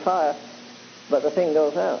flourishing fire, but the thing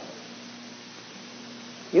goes out.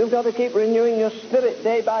 You've got to keep renewing your spirit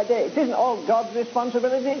day by day. It isn't all God's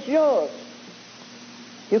responsibility, it's yours.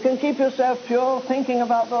 You can keep yourself pure, thinking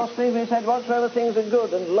about those things. He said, whatsoever things are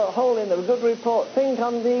good and holy and of good report, think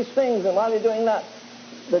on these things, and while you're doing that,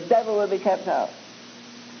 the devil will be kept out.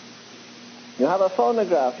 You have a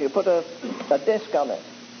phonograph, you put a disc on it.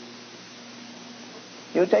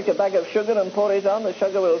 You take a bag of sugar and pour it on, the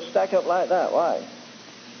sugar will stack up like that. Why?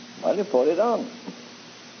 Well, you pour it on.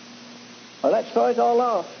 Well, let's throw it all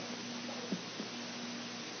off.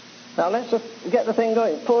 Now, let's just get the thing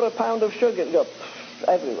going. Pour a pound of sugar, it'll go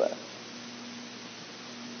everywhere.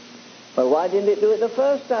 Well, why didn't it do it the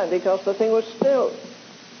first time? Because the thing was still.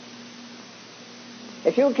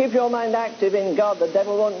 If you keep your mind active in God, the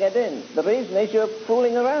devil won't get in. The reason is you're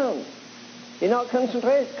fooling around. You're not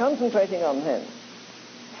concentrating on him.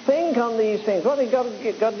 Think on these things. What did God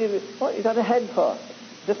give you? What you got a head for?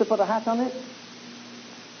 Just to put a hat on it?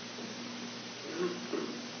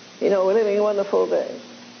 You know, we're living in wonderful days.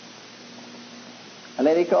 A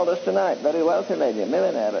lady called us tonight, very wealthy lady, a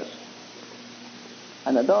millionaire.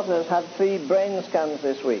 And her daughter has had 3 brain scans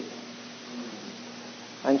this week.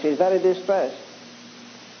 And she's very distressed.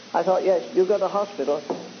 I thought, yes, you go to hospital.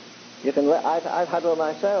 You can. I've had one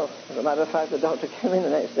myself. As a matter of fact, the doctor came in the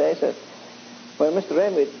next day and said, well, Mr.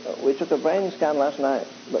 Rain, we took a brain scan last night,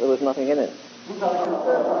 but there was nothing in it.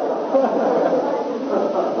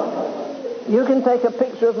 You can take a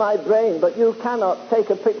picture of my brain, but you cannot take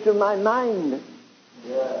a picture of my mind.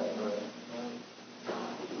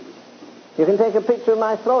 You can take a picture of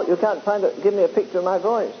my throat. You can't give me a picture of my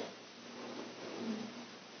voice.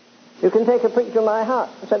 You can take a picture of my heart.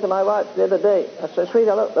 I said to my wife the other day, I said,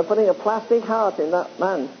 sweetheart, look, they're putting a plastic heart in that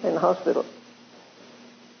man in the hospital.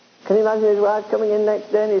 Can you imagine his wife coming in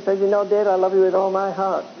next day and he says, you know, dear, I love you with all my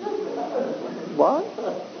heart. What?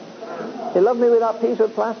 You love me with that piece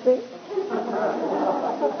of plastic?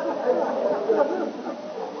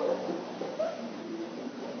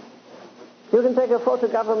 You can take a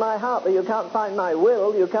photograph of my heart, but you can't find my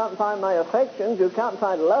will, you can't find my affections, you can't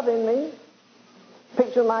find love in me.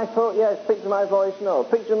 Picture my throat, yes. Picture my voice, no.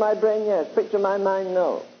 Picture my brain, yes. Picture my mind,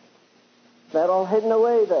 no. They're all hidden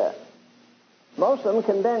away there. Most of them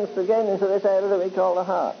condensed again into this area that we call the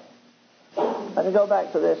heart. Let me go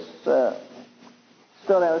back to this story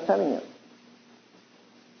I was telling you.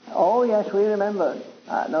 Oh, yes, we remember.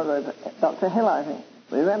 No, Dr. Hill, I think.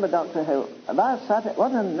 We remember Dr. Hill. About Saturday.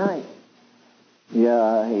 What a night.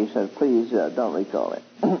 Yeah, he said, please don't recall it.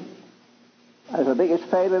 It was the biggest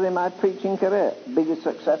failure in my preaching career. Biggest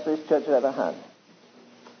success this church has ever had.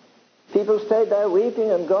 People stayed there weeping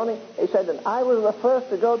and groaning. He said, and I was the first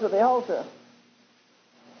to go to the altar.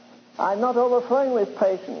 I'm not overflowing with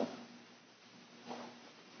patience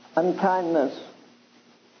and kindness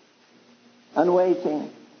and waiting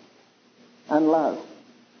and love.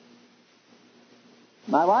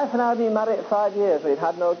 My wife and I had been married 5 years. We'd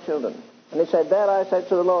had no children. And he said, there I said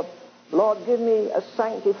to the Lord, Lord, give me a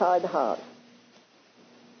sanctified heart.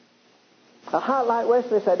 A heart like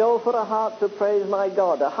Wesley said, oh, for a heart to praise my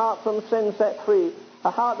God, a heart from sin set free,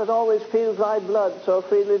 a heart that always feels thy blood so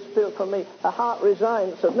freely spilled from me, a heart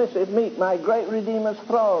resigned, submissive, meek, my great Redeemer's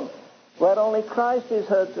throne, where only Christ is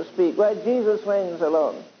heard to speak, where Jesus reigns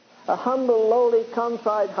alone. A humble, lowly,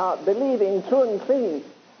 contrite heart, believing, true and clean,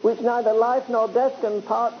 which neither life nor death can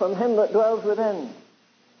part from him that dwells within.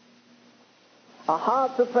 A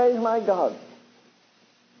heart to praise my God.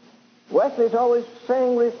 Wesley's always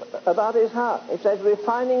saying about his heart. He says,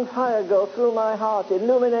 refining fire go through my heart,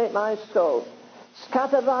 illuminate my soul.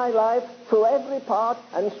 Scatter thy life through every part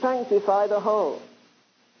and sanctify the whole.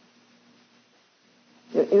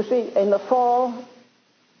 You see, in the fall,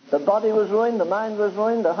 the body was ruined, the mind was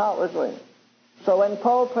ruined, the heart was ruined. So when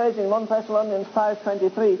Paul prays in 1 Thessalonians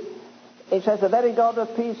 5:23, it says, the very God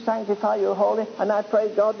of peace sanctify you wholly, and I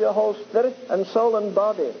pray God your whole spirit and soul and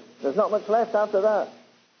body. There's not much left after that.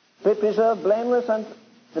 Be preserved blameless, and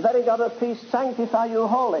the very God of peace sanctify you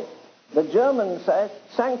wholly. The German says,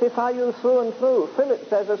 sanctify you through and through. Philip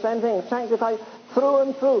says the same thing, sanctify through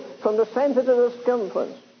and through, from the center to the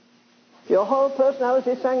circumference. Your whole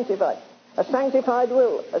personality is sanctified. A sanctified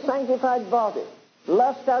will, a sanctified body.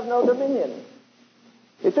 Lust has no dominion.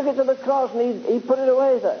 He took it to the cross and he put it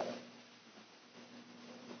away there.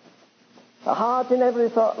 A heart in every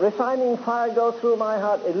thought, refining fire go through my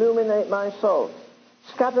heart, illuminate my soul.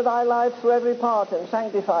 Scatter thy life through every part and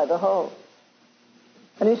sanctify the whole.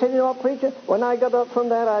 And he said, you know what, preacher? When I got up from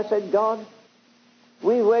there, I said, God,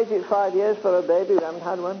 we waited 5 years for a baby. We haven't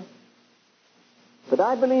had one. But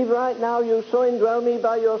I believe right now you so indwell me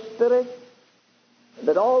by your Spirit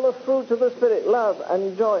that all the fruits of the Spirit, love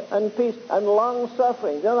and joy and peace and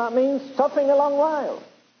long-suffering, you know what that means? Suffering a long while.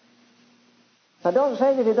 Now don't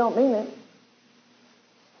say that you don't mean it.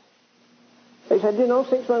 He said, you know,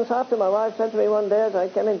 6 months after, my wife said to me one day as I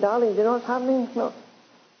came in, darling, do you know what's happening? No.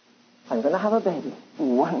 I'm going to have a baby.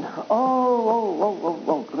 Wonderful.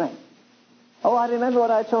 Oh, great. Oh, I remember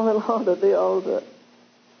what I told the Lord at the altar.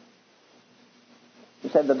 He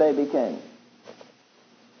said the baby came.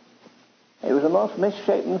 It was the most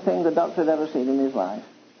misshapen thing the doctor had ever seen in his life.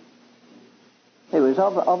 It was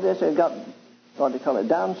obvious it got, what do you call it,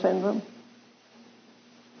 Down syndrome.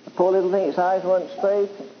 The poor little thing, its eyes weren't straight.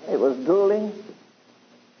 It was drooling.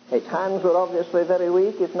 Its hands were obviously very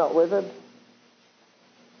weak, if not withered.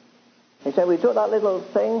 He said, we took that little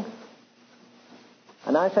thing,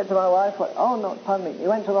 and I said to my wife, oh, no, pardon me, he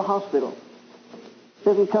went to the hospital.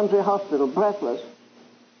 Little country hospital, breathless.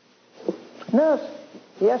 Nurse,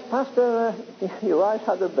 yes, Pastor, your wife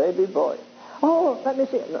had a baby boy. Oh, let me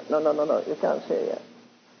see it. No, you can't see it yet.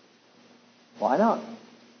 Why not?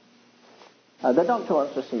 The doctor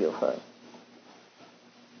wants to see you first.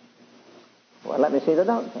 Well, let me see the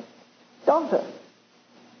doctor. Doctor!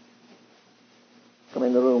 Come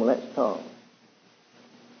in the room, let's talk.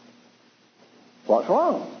 What's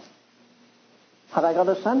wrong? Have I got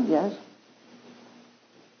a son? Yes.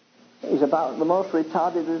 He's about the most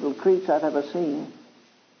retarded little creature I've ever seen.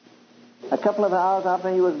 A couple of hours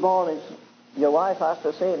after he was born, your wife asked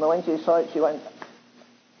to see him, and when she saw it, she went,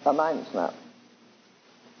 her mind snapped.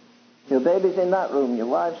 Your baby's in that room, your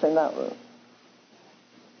wife's in that room.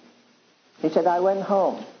 He said, I went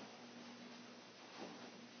home.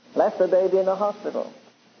 Left the baby in the hospital.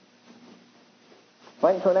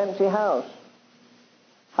 Went to an empty house.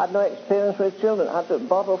 Had no experience with children. Had to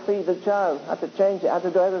bottle feed the child. Had to change it. Had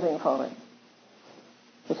to do everything for him.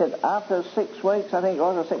 He said, after 6 weeks, I think it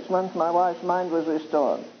was, or 6 months, my wife's mind was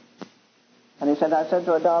restored. And he said, I said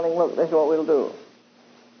to her, darling, look, this is what we'll do.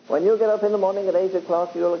 When you get up in the morning at 8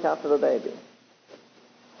 o'clock, you look after the baby.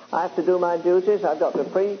 I have to do my duties. I've got to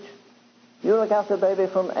preach. You look after the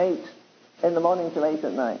baby from 8 in the morning till 8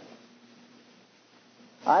 at night.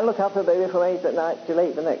 I look after the baby from 8 at night till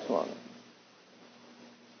 8 the next morning.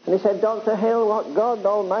 And he said, Dr. Hill, what God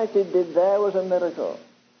Almighty did there was a miracle.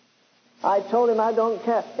 I told him, I don't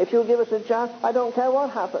care. If you give us a chance, I don't care what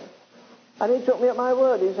happens. And he took me at my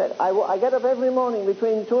word. He said, I get up every morning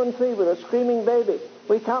between 2 and 3 with a screaming baby.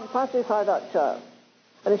 We can't pacify that child.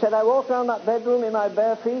 And he said, I walked around that bedroom in my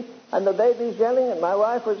bare feet, and the baby's yelling, and my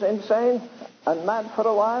wife was insane and mad for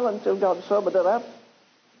a while until God sobered her up.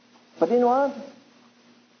 But you know what?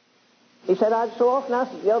 He said, I'd so often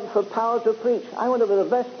asked God for power to preach. I wanted to be the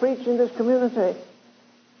best preacher in this community.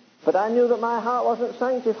 But I knew that my heart wasn't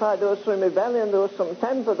sanctified. There was some rebellion, there was some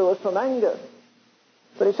temper, there was some anger.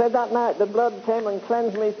 But he said that night the blood came and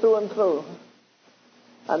cleansed me through and through.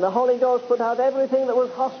 And the Holy Ghost put out everything that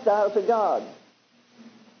was hostile to God.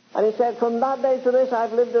 And he said, from that day to this,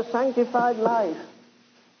 I've lived a sanctified life.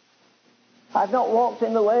 I've not walked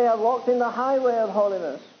in the way, I've walked in the highway of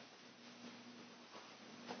holiness.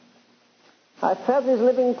 I felt his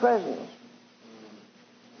living presence.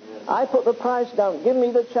 I put the price down. Give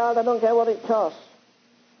me the child, I don't care what it costs.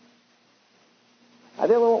 Have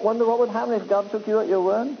you ever wondered what would happen if God took you at your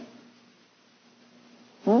word?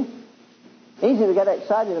 Easy to get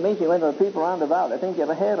excited in a meeting when there are people around about. They think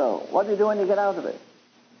you're a hero. What do you do when you get out of it?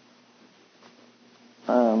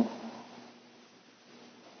 I'm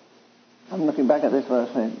looking back at this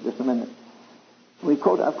verse in just a minute. I've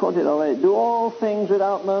quoted already. Do all things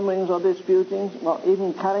without murmurings or disputings, not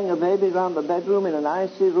even carrying a baby around the bedroom in an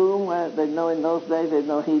icy room where they'd know in those days there's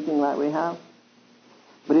no heating like we have.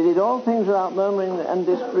 But he did all things without murmuring and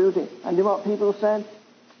disputing. And you know what people said?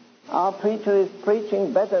 Our preacher is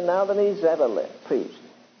preaching better now than he's ever preached.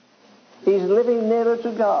 He's living nearer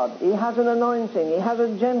to God. He has an anointing. He has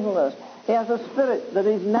a gentleness. He has a spirit that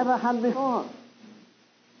he's never had before.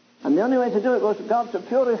 And the only way to do it was for God to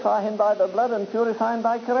purify him by the blood and purify him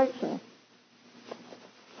by correction.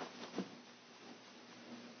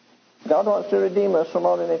 God wants to redeem us from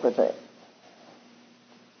all iniquity.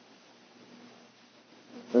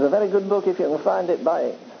 There's a very good book, if you can find it, by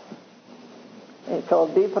it. It's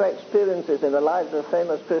called Deeper Experiences in the Lives of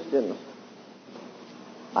Famous Christians.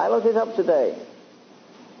 I looked it up today.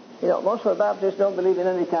 You know, most of the Baptists don't believe in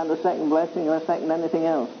any kind of second blessing or second anything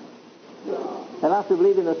else. They'll have to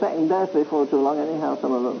believe in the second death before too long anyhow,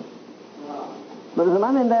 some of them. But there's a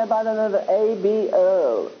man in there by the name of A.B.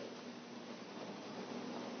 Earl.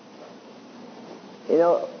 You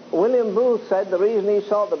know, William Booth said the reason he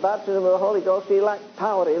sought the baptism of the Holy Ghost, he lacked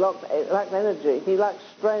power, he lacked energy, he lacked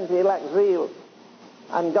strength, he lacked zeal.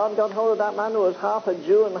 And God got hold of that man who was half a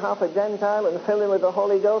Jew and half a Gentile and filled him with the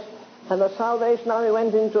Holy Ghost. And the Salvation Army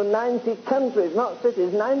went into 90 countries, not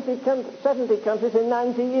cities, 70 countries in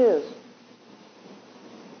 90 years.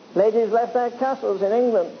 Ladies left their castles in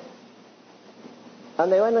England.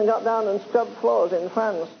 And they went and got down and scrubbed floors in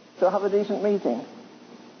France to have a decent meeting.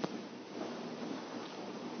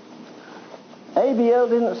 A.B. Earl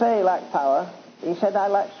didn't say he lacked power. He said, I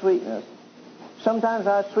lack sweetness. Sometimes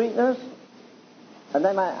I have sweetness, and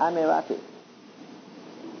then I'm erratic.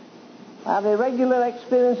 I have irregular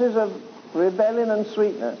experiences of rebellion and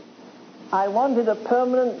sweetness. I wanted a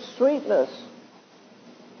permanent sweetness.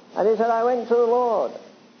 And he said, I went to the Lord,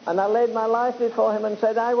 and I laid my life before him and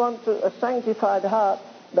said, I want a sanctified heart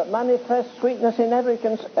that manifests sweetness in every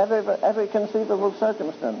conceivable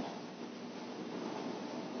circumstance.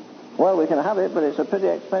 Well, we can have it, but it's a pretty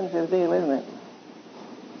expensive deal, isn't it?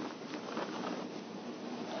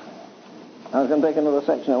 I was going to take another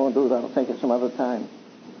section. I won't do that. I'll take it some other time.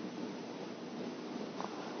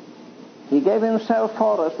 He gave himself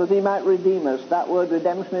for us that he might redeem us. That word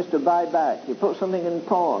redemption is to buy back. You put something in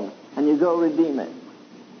pawn and you go redeem it.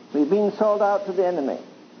 We've been sold out to the enemy.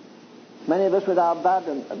 Many of us with our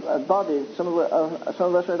bad bodies, some of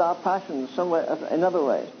us with our passions, some in other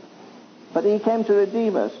ways. But he came to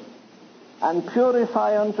redeem us and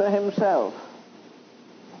purify unto himself.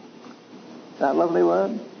 That lovely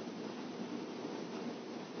word?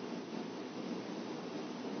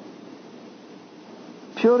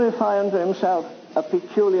 Purify unto himself a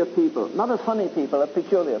peculiar people. Not a funny people, a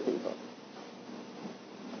peculiar people.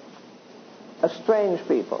 A strange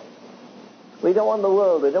people. We don't want the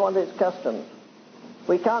world, we don't want its customs.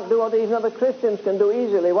 We can't do what even other Christians can do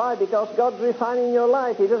easily. Why? Because God's refining your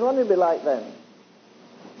life. He doesn't want you to be like them.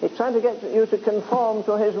 He's trying to get you to conform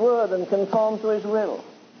to his word and conform to his will.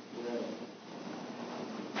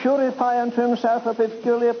 Purify unto himself a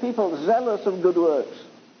peculiar people, zealous of good works.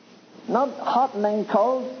 Not hot and then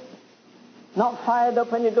cold. Not fired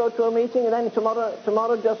up when you go to a meeting and then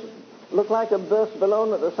tomorrow just look like a burst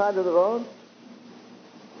balloon at the side of the road.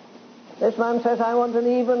 This man says, I want an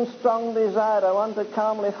even strong desire. I want a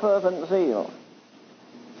calmly fervent zeal.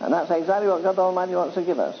 And that's exactly what God Almighty wants to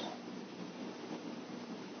give us.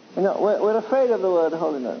 You know, we're afraid of the word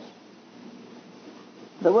holiness.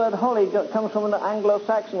 The word holy comes from an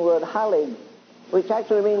Anglo-Saxon word, hallig, which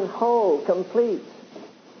actually means whole, complete.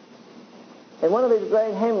 In one of his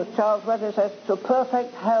great hymns, Charles Wesley says, to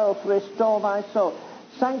perfect health restore my soul.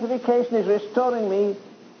 Sanctification is restoring me,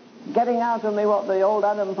 getting out of me what the old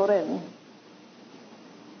Adam put in.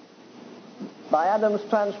 By Adam's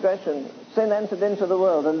transgression, sin entered into the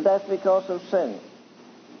world, and death because of sin.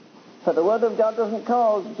 But the Word of God doesn't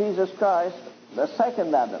call Jesus Christ the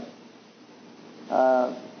second Adam.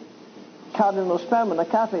 Cardinal Spellman, a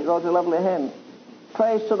Catholic, wrote a lovely hymn,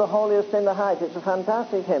 Praise to the Holiest in the Height. It's a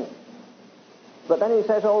fantastic hymn. But then he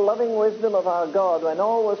says, oh, loving wisdom of our God, when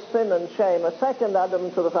all was sin and shame, a second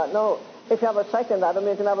Adam to the fact. No, if you have a second Adam,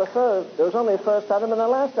 you can have a third. There was only a first Adam and a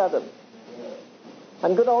last Adam.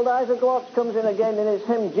 And good old Isaac Watts comes in again in his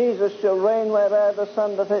hymn, Jesus shall reign where'er the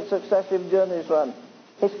sun doth its successive journeys run.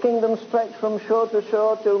 His kingdom stretch from shore to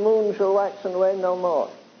shore till moon shall wax and wane no more.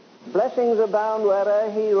 Blessings abound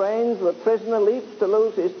where'er he reigns, the prisoner leaps to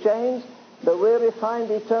loose his chains, the weary find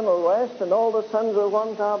eternal rest, and all the sons of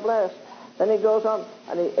want are blessed. Then he goes on,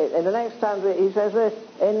 and in the next stanza he says this,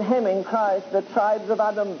 in him, in Christ, the tribes of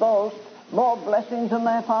Adam boast more blessings than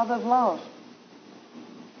their fathers lost.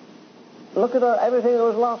 Look at everything that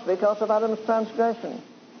was lost because of Adam's transgression.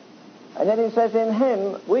 And then he says, in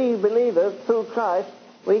him, we believers, through Christ,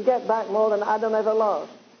 we get back more than Adam ever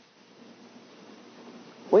lost.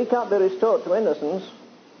 We can't be restored to innocence.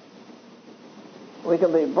 We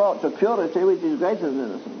can be brought to purity, which is greater than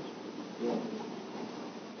innocence. Yeah.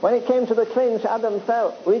 When it came to the clinch, Adam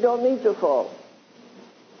fell. We don't need to fall.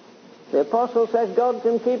 The apostle says God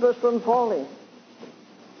can keep us from falling.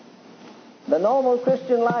 The normal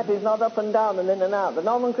Christian life is not up and down and in and out. The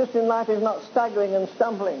normal Christian life is not staggering and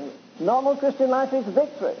stumbling. Normal Christian life is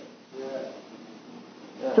victory. Yeah.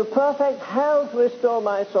 Yeah. To perfect health restore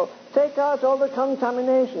my soul. Take out all the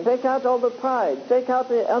contamination. Take out all the pride. Take out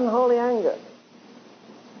the unholy anger.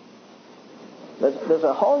 There's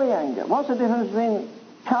a holy anger. What's the difference between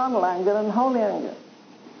carnal anger and holy anger?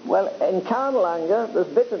 Well, in carnal anger, there's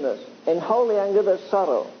bitterness. In holy anger, there's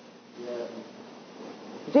sorrow. Yeah.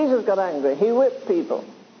 Jesus got angry. He whipped people.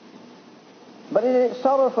 But he did it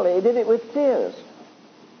sorrowfully. He did it with tears.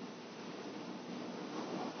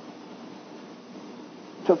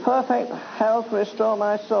 To perfect health restore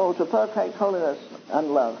my soul, to perfect holiness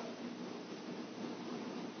and love.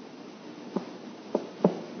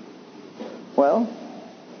 Well,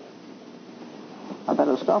 I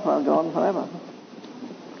better stop or I'll go on forever.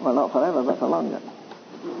 Well, not forever, but for longer.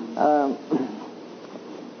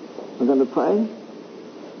 We're going to pray.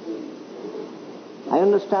 I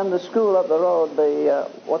understand the school up the road,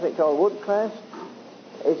 what they call Woodcrest,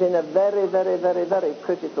 is in a very, very, very, very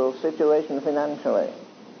critical situation financially.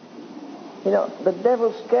 You know, the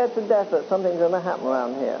devil's scared to death that something's going to happen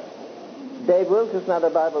around here. Dave Wilkerson had a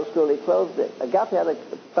Bible school, he closed it. Agape had a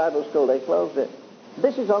Bible school, they closed it.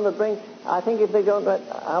 This is on the brink. I think if they don't,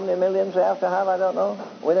 how many millions they have to have, I don't know.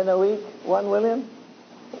 Within a week, 1 million?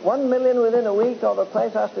 1 million within a week, or the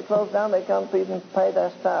place has to close down, they can't even pay their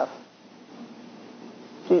staff.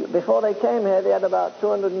 See, before they came here, they had about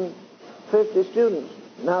 250 students.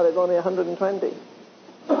 Now they've only 120.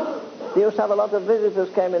 They used to have a lot of visitors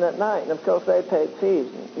came in at night, and of course they paid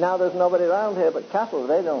fees. Now there's nobody around here but cattle,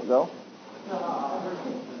 they don't go.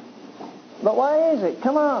 But why is it?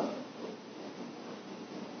 Come on.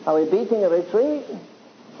 Are we beating a retreat?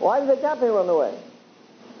 Why did the Agape run away?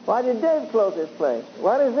 Why did Dave close his place?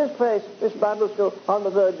 Why is this place, this Bible school, on the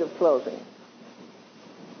verge of closing?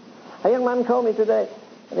 A young man called me today,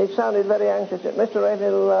 and he sounded very anxious. Mr.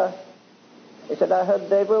 Ravenhill, he said, I heard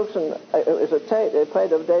Dave Wilson, it was a tape they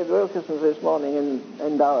played of Dave Wilkerson's this morning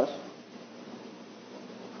in Dallas.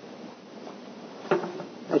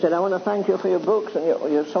 He said, I want to thank you for your books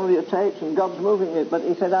and some of your tapes, and God's moving me. But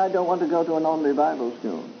he said, I don't want to go to an ordinary Bible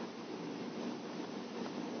school.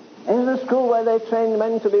 Is it a school where they train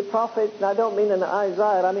men to be prophets? And I don't mean in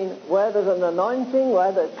Isaiah. I mean where there's an anointing,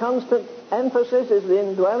 where the constant emphasis is the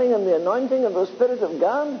indwelling and the anointing of the Spirit of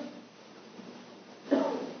God?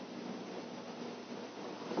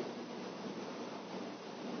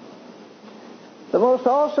 The most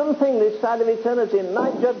awesome thing this side of eternity, in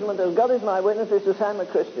my judgment, as God is my witness, is to say I'm a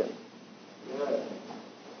Christian. Yes.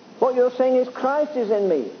 What you're saying is Christ is in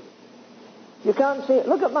me. You can't see it.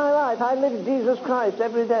 Look at my life. I live Jesus Christ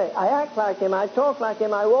every day. I act like Him. I talk like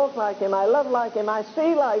Him. I walk like Him. I love like Him. I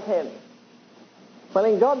see like Him. Well,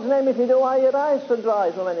 in God's name, if you do, why your eyes so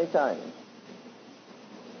dry so many times?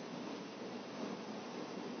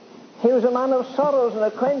 He was a man of sorrows and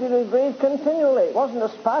acquainted with grief continually. It wasn't a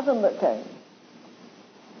spasm that came.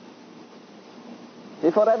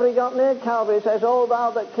 Before ever he got near Calvary, he says, "O thou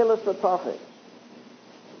that killest the prophets."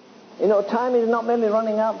 You know, time is not merely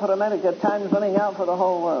running out for America, time is running out for the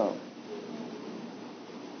whole world.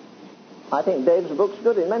 I think Dave's book's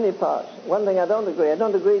good in many parts. One thing I don't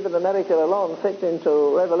agree that America alone fits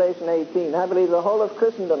into Revelation 18. I believe the whole of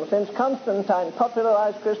Christendom, since Constantine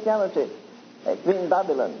popularized Christianity, it's been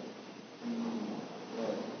Babylon.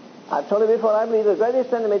 I've told you before, I believe the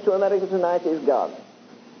greatest enemy to America tonight is God.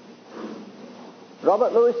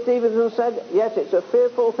 Robert Louis Stevenson said, yes, it's a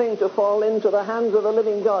fearful thing to fall into the hands of the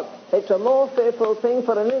living God. It's a more fearful thing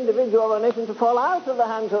for an individual or a nation to fall out of the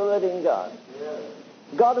hands of the living God. Yes.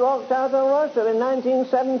 God walked out on water in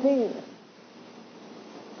 1917.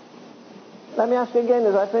 Let me ask you again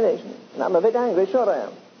as I finish. I'm a bit angry, sure I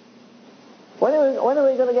am. When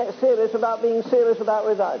are we going to get serious about being serious about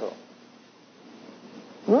revival?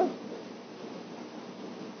 When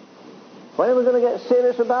are we going to get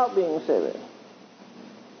serious about being serious?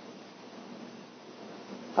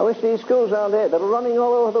 I wish these schools around here, they're running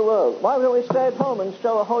all over the world. Why don't we stay at home and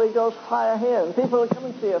show a Holy Ghost fire here, and people will come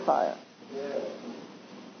and see a fire? Yeah.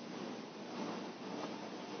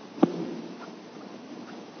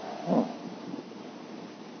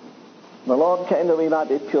 The Lord came that we might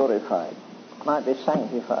be purified, might be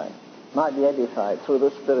sanctified, might be edified through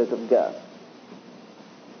the Spirit of God.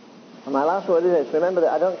 And my last word is this: remember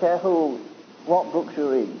that I don't care what books you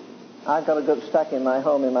read. I've got a good stack in my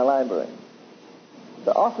home, in my library.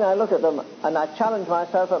 But often I look at them and I challenge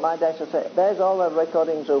myself at my desk to say, there's all the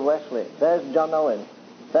recordings of Wesley, there's John Owen,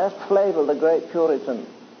 there's Flavel, the great Puritan,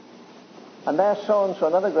 and there's so-and-so,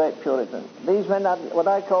 another great Puritan. These men had what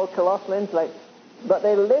I call colossal intellect, but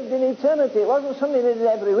they lived in eternity. It wasn't something they did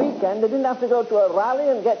every weekend. They didn't have to go to a rally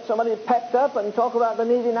and get somebody pepped up and talk about the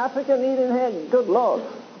need in Africa, need in here. Good Lord,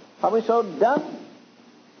 are we so dumb?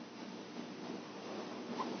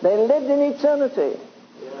 They lived in eternity.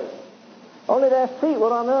 Only their feet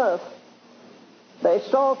were on earth. They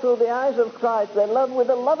saw through the eyes of Christ. They loved with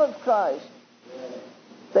the love of Christ.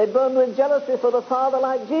 They burned with jealousy for the Father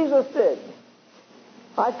like Jesus did.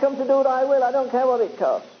 I've come to do what I will. I don't care what it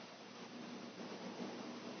costs.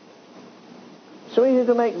 So easy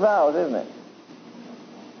to make vows, isn't it?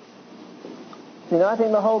 You know, I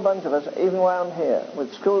think the whole bunch of us, even around here,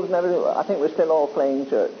 with schools and everything, I think we're still all playing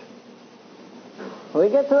church. We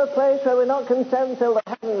get to a place where we're not content until the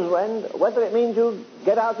heavens rend, whether it means you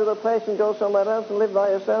get out of the place and go somewhere else and live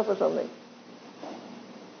by yourself or something.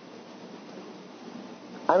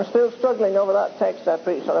 I'm still struggling over that text I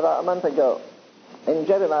preached on about a month ago in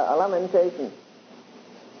Jeremiah, a lamentation,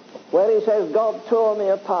 where he says, God tore me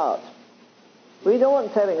apart. We don't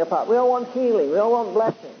want tearing apart. We all want healing. We all want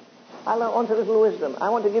blessing. I don't want a little wisdom. I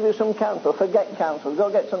want to give you some counsel. Forget counsel. Go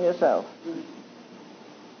get some yourself.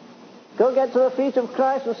 Go get to the feet of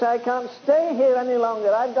Christ and say, I can't stay here any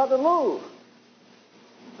longer. I've got to move.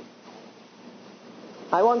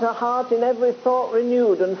 I want a heart in every thought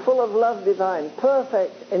renewed and full of love divine,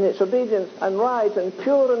 perfect in its obedience and right and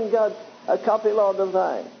pure and good, a copy, Lord, of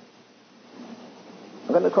thine. I'm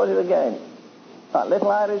going to quote it again. That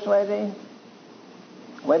little Irish lady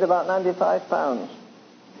weighed about 95 pounds.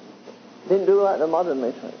 Didn't do like the modern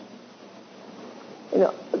missionaries. You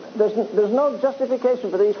know, there's no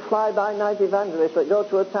justification for these fly-by-night evangelists that go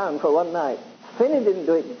to a town for one night. Finney didn't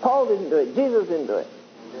do it. Paul didn't do it. Jesus didn't do it.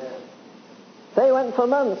 Yeah. They went for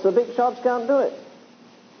months. The big shots can't do it.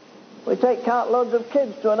 We take cartloads of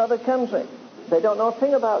kids to another country. They don't know a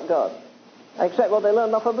thing about God, except what they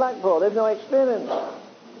learned off a blackboard. They've no experience.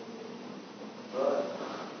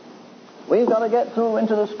 We've got to get through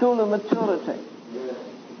into the school of maturity.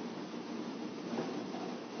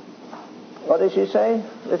 What did she say,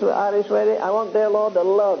 little Irish lady? I want, dear Lord, a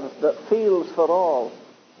love that feels for all.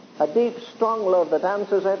 A deep, strong love that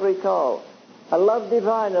answers every call. A love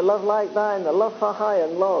divine, a love like thine, a love for high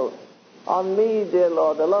and low. On me, dear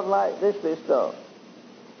Lord, a love like this bestow.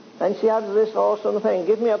 And she adds this awesome thing.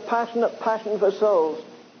 Give me a passionate passion for souls.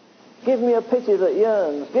 Give me a pity that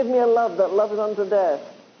yearns. Give me a love that loves unto death.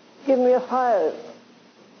 Give me a fire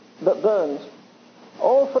that burns.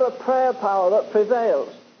 All for a prayer power that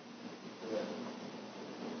prevails.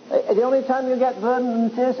 The only time you get burdened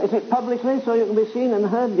and tears, is it publicly so you can be seen and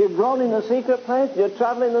heard? Do you groan in the secret place? Do you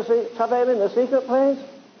travail in the secret place?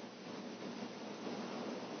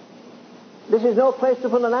 This is no place to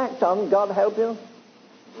put an act on, God help you.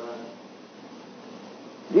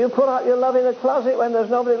 Do you put out your love in a closet when there's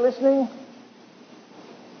nobody listening?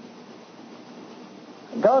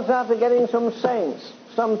 God's after getting some saints,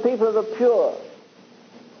 some people that are pure.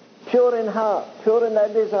 Pure in heart, pure in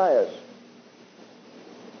their desires.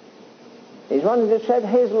 He's wanting to shed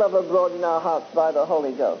His love abroad in our hearts by the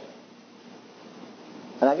Holy Ghost.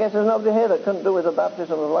 And I guess there's nobody here that couldn't do with the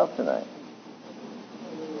baptism of love tonight.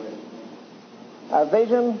 A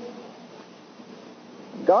vision.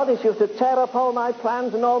 God, if you were to tear up all my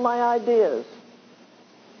plans and all my ideas.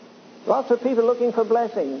 Lots of people looking for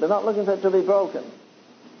blessing. They're not looking for it to be broken.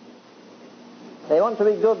 They want to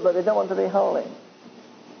be good, but they don't want to be holy.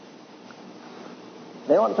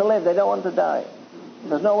 They want to live, they don't want to die.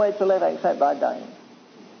 There's no way to live except by dying.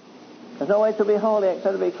 There's no way to be holy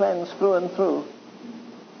except to be cleansed through and through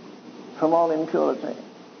from all impurity.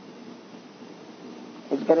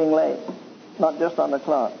 It's getting late, not just on the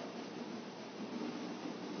clock.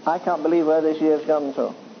 I can't believe where this year's gone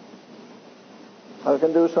to. I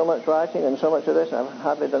can do so much writing and so much of this, I've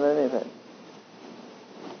hardly done any of it.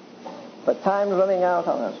 But time's running out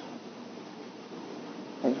on us.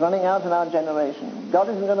 It's running out in our generation. God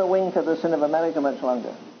isn't going to wink at the sin of America much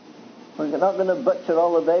longer. We're not going to butcher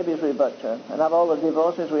all the babies we butcher and have all the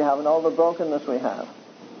divorces we have and all the brokenness we have.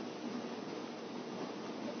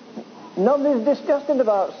 Nobody's disgusted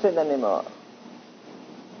about sin anymore.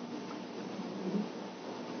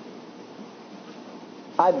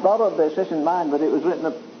 I borrowed this isn't mine, but it was written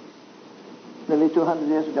up nearly 200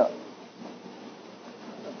 years ago.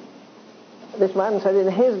 This man said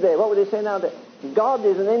in his day, what would he say nowadays? God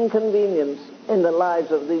is an inconvenience in the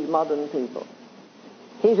lives of these modern people.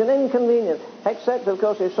 He's an inconvenience, except, of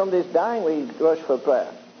course, if somebody's dying, we rush for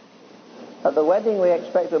prayer. At the wedding, we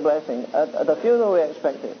expect a blessing. At the funeral, we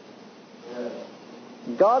expect it.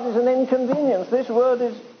 God is an inconvenience. This word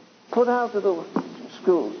is put out of the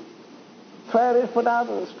schools. Prayer is put out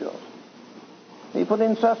of the schools. We put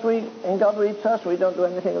in trust, in God we trust, we don't do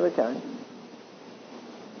anything of the kind.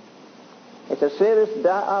 It's a serious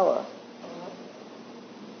hour.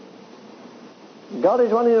 God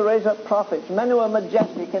is wanting to raise up prophets, men who are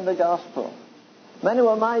majestic in the gospel, men who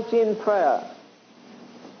are mighty in prayer,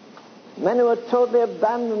 men who are totally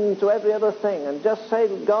abandoned to every other thing and just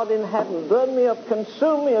say, God in heaven, burn me up,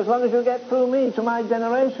 consume me as long as you get through me to my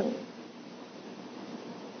generation.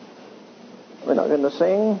 We're not going to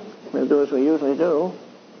sing. We'll do as we usually do.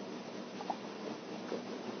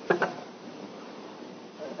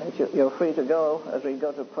 You're free to go as we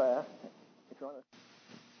go to prayer. If you want to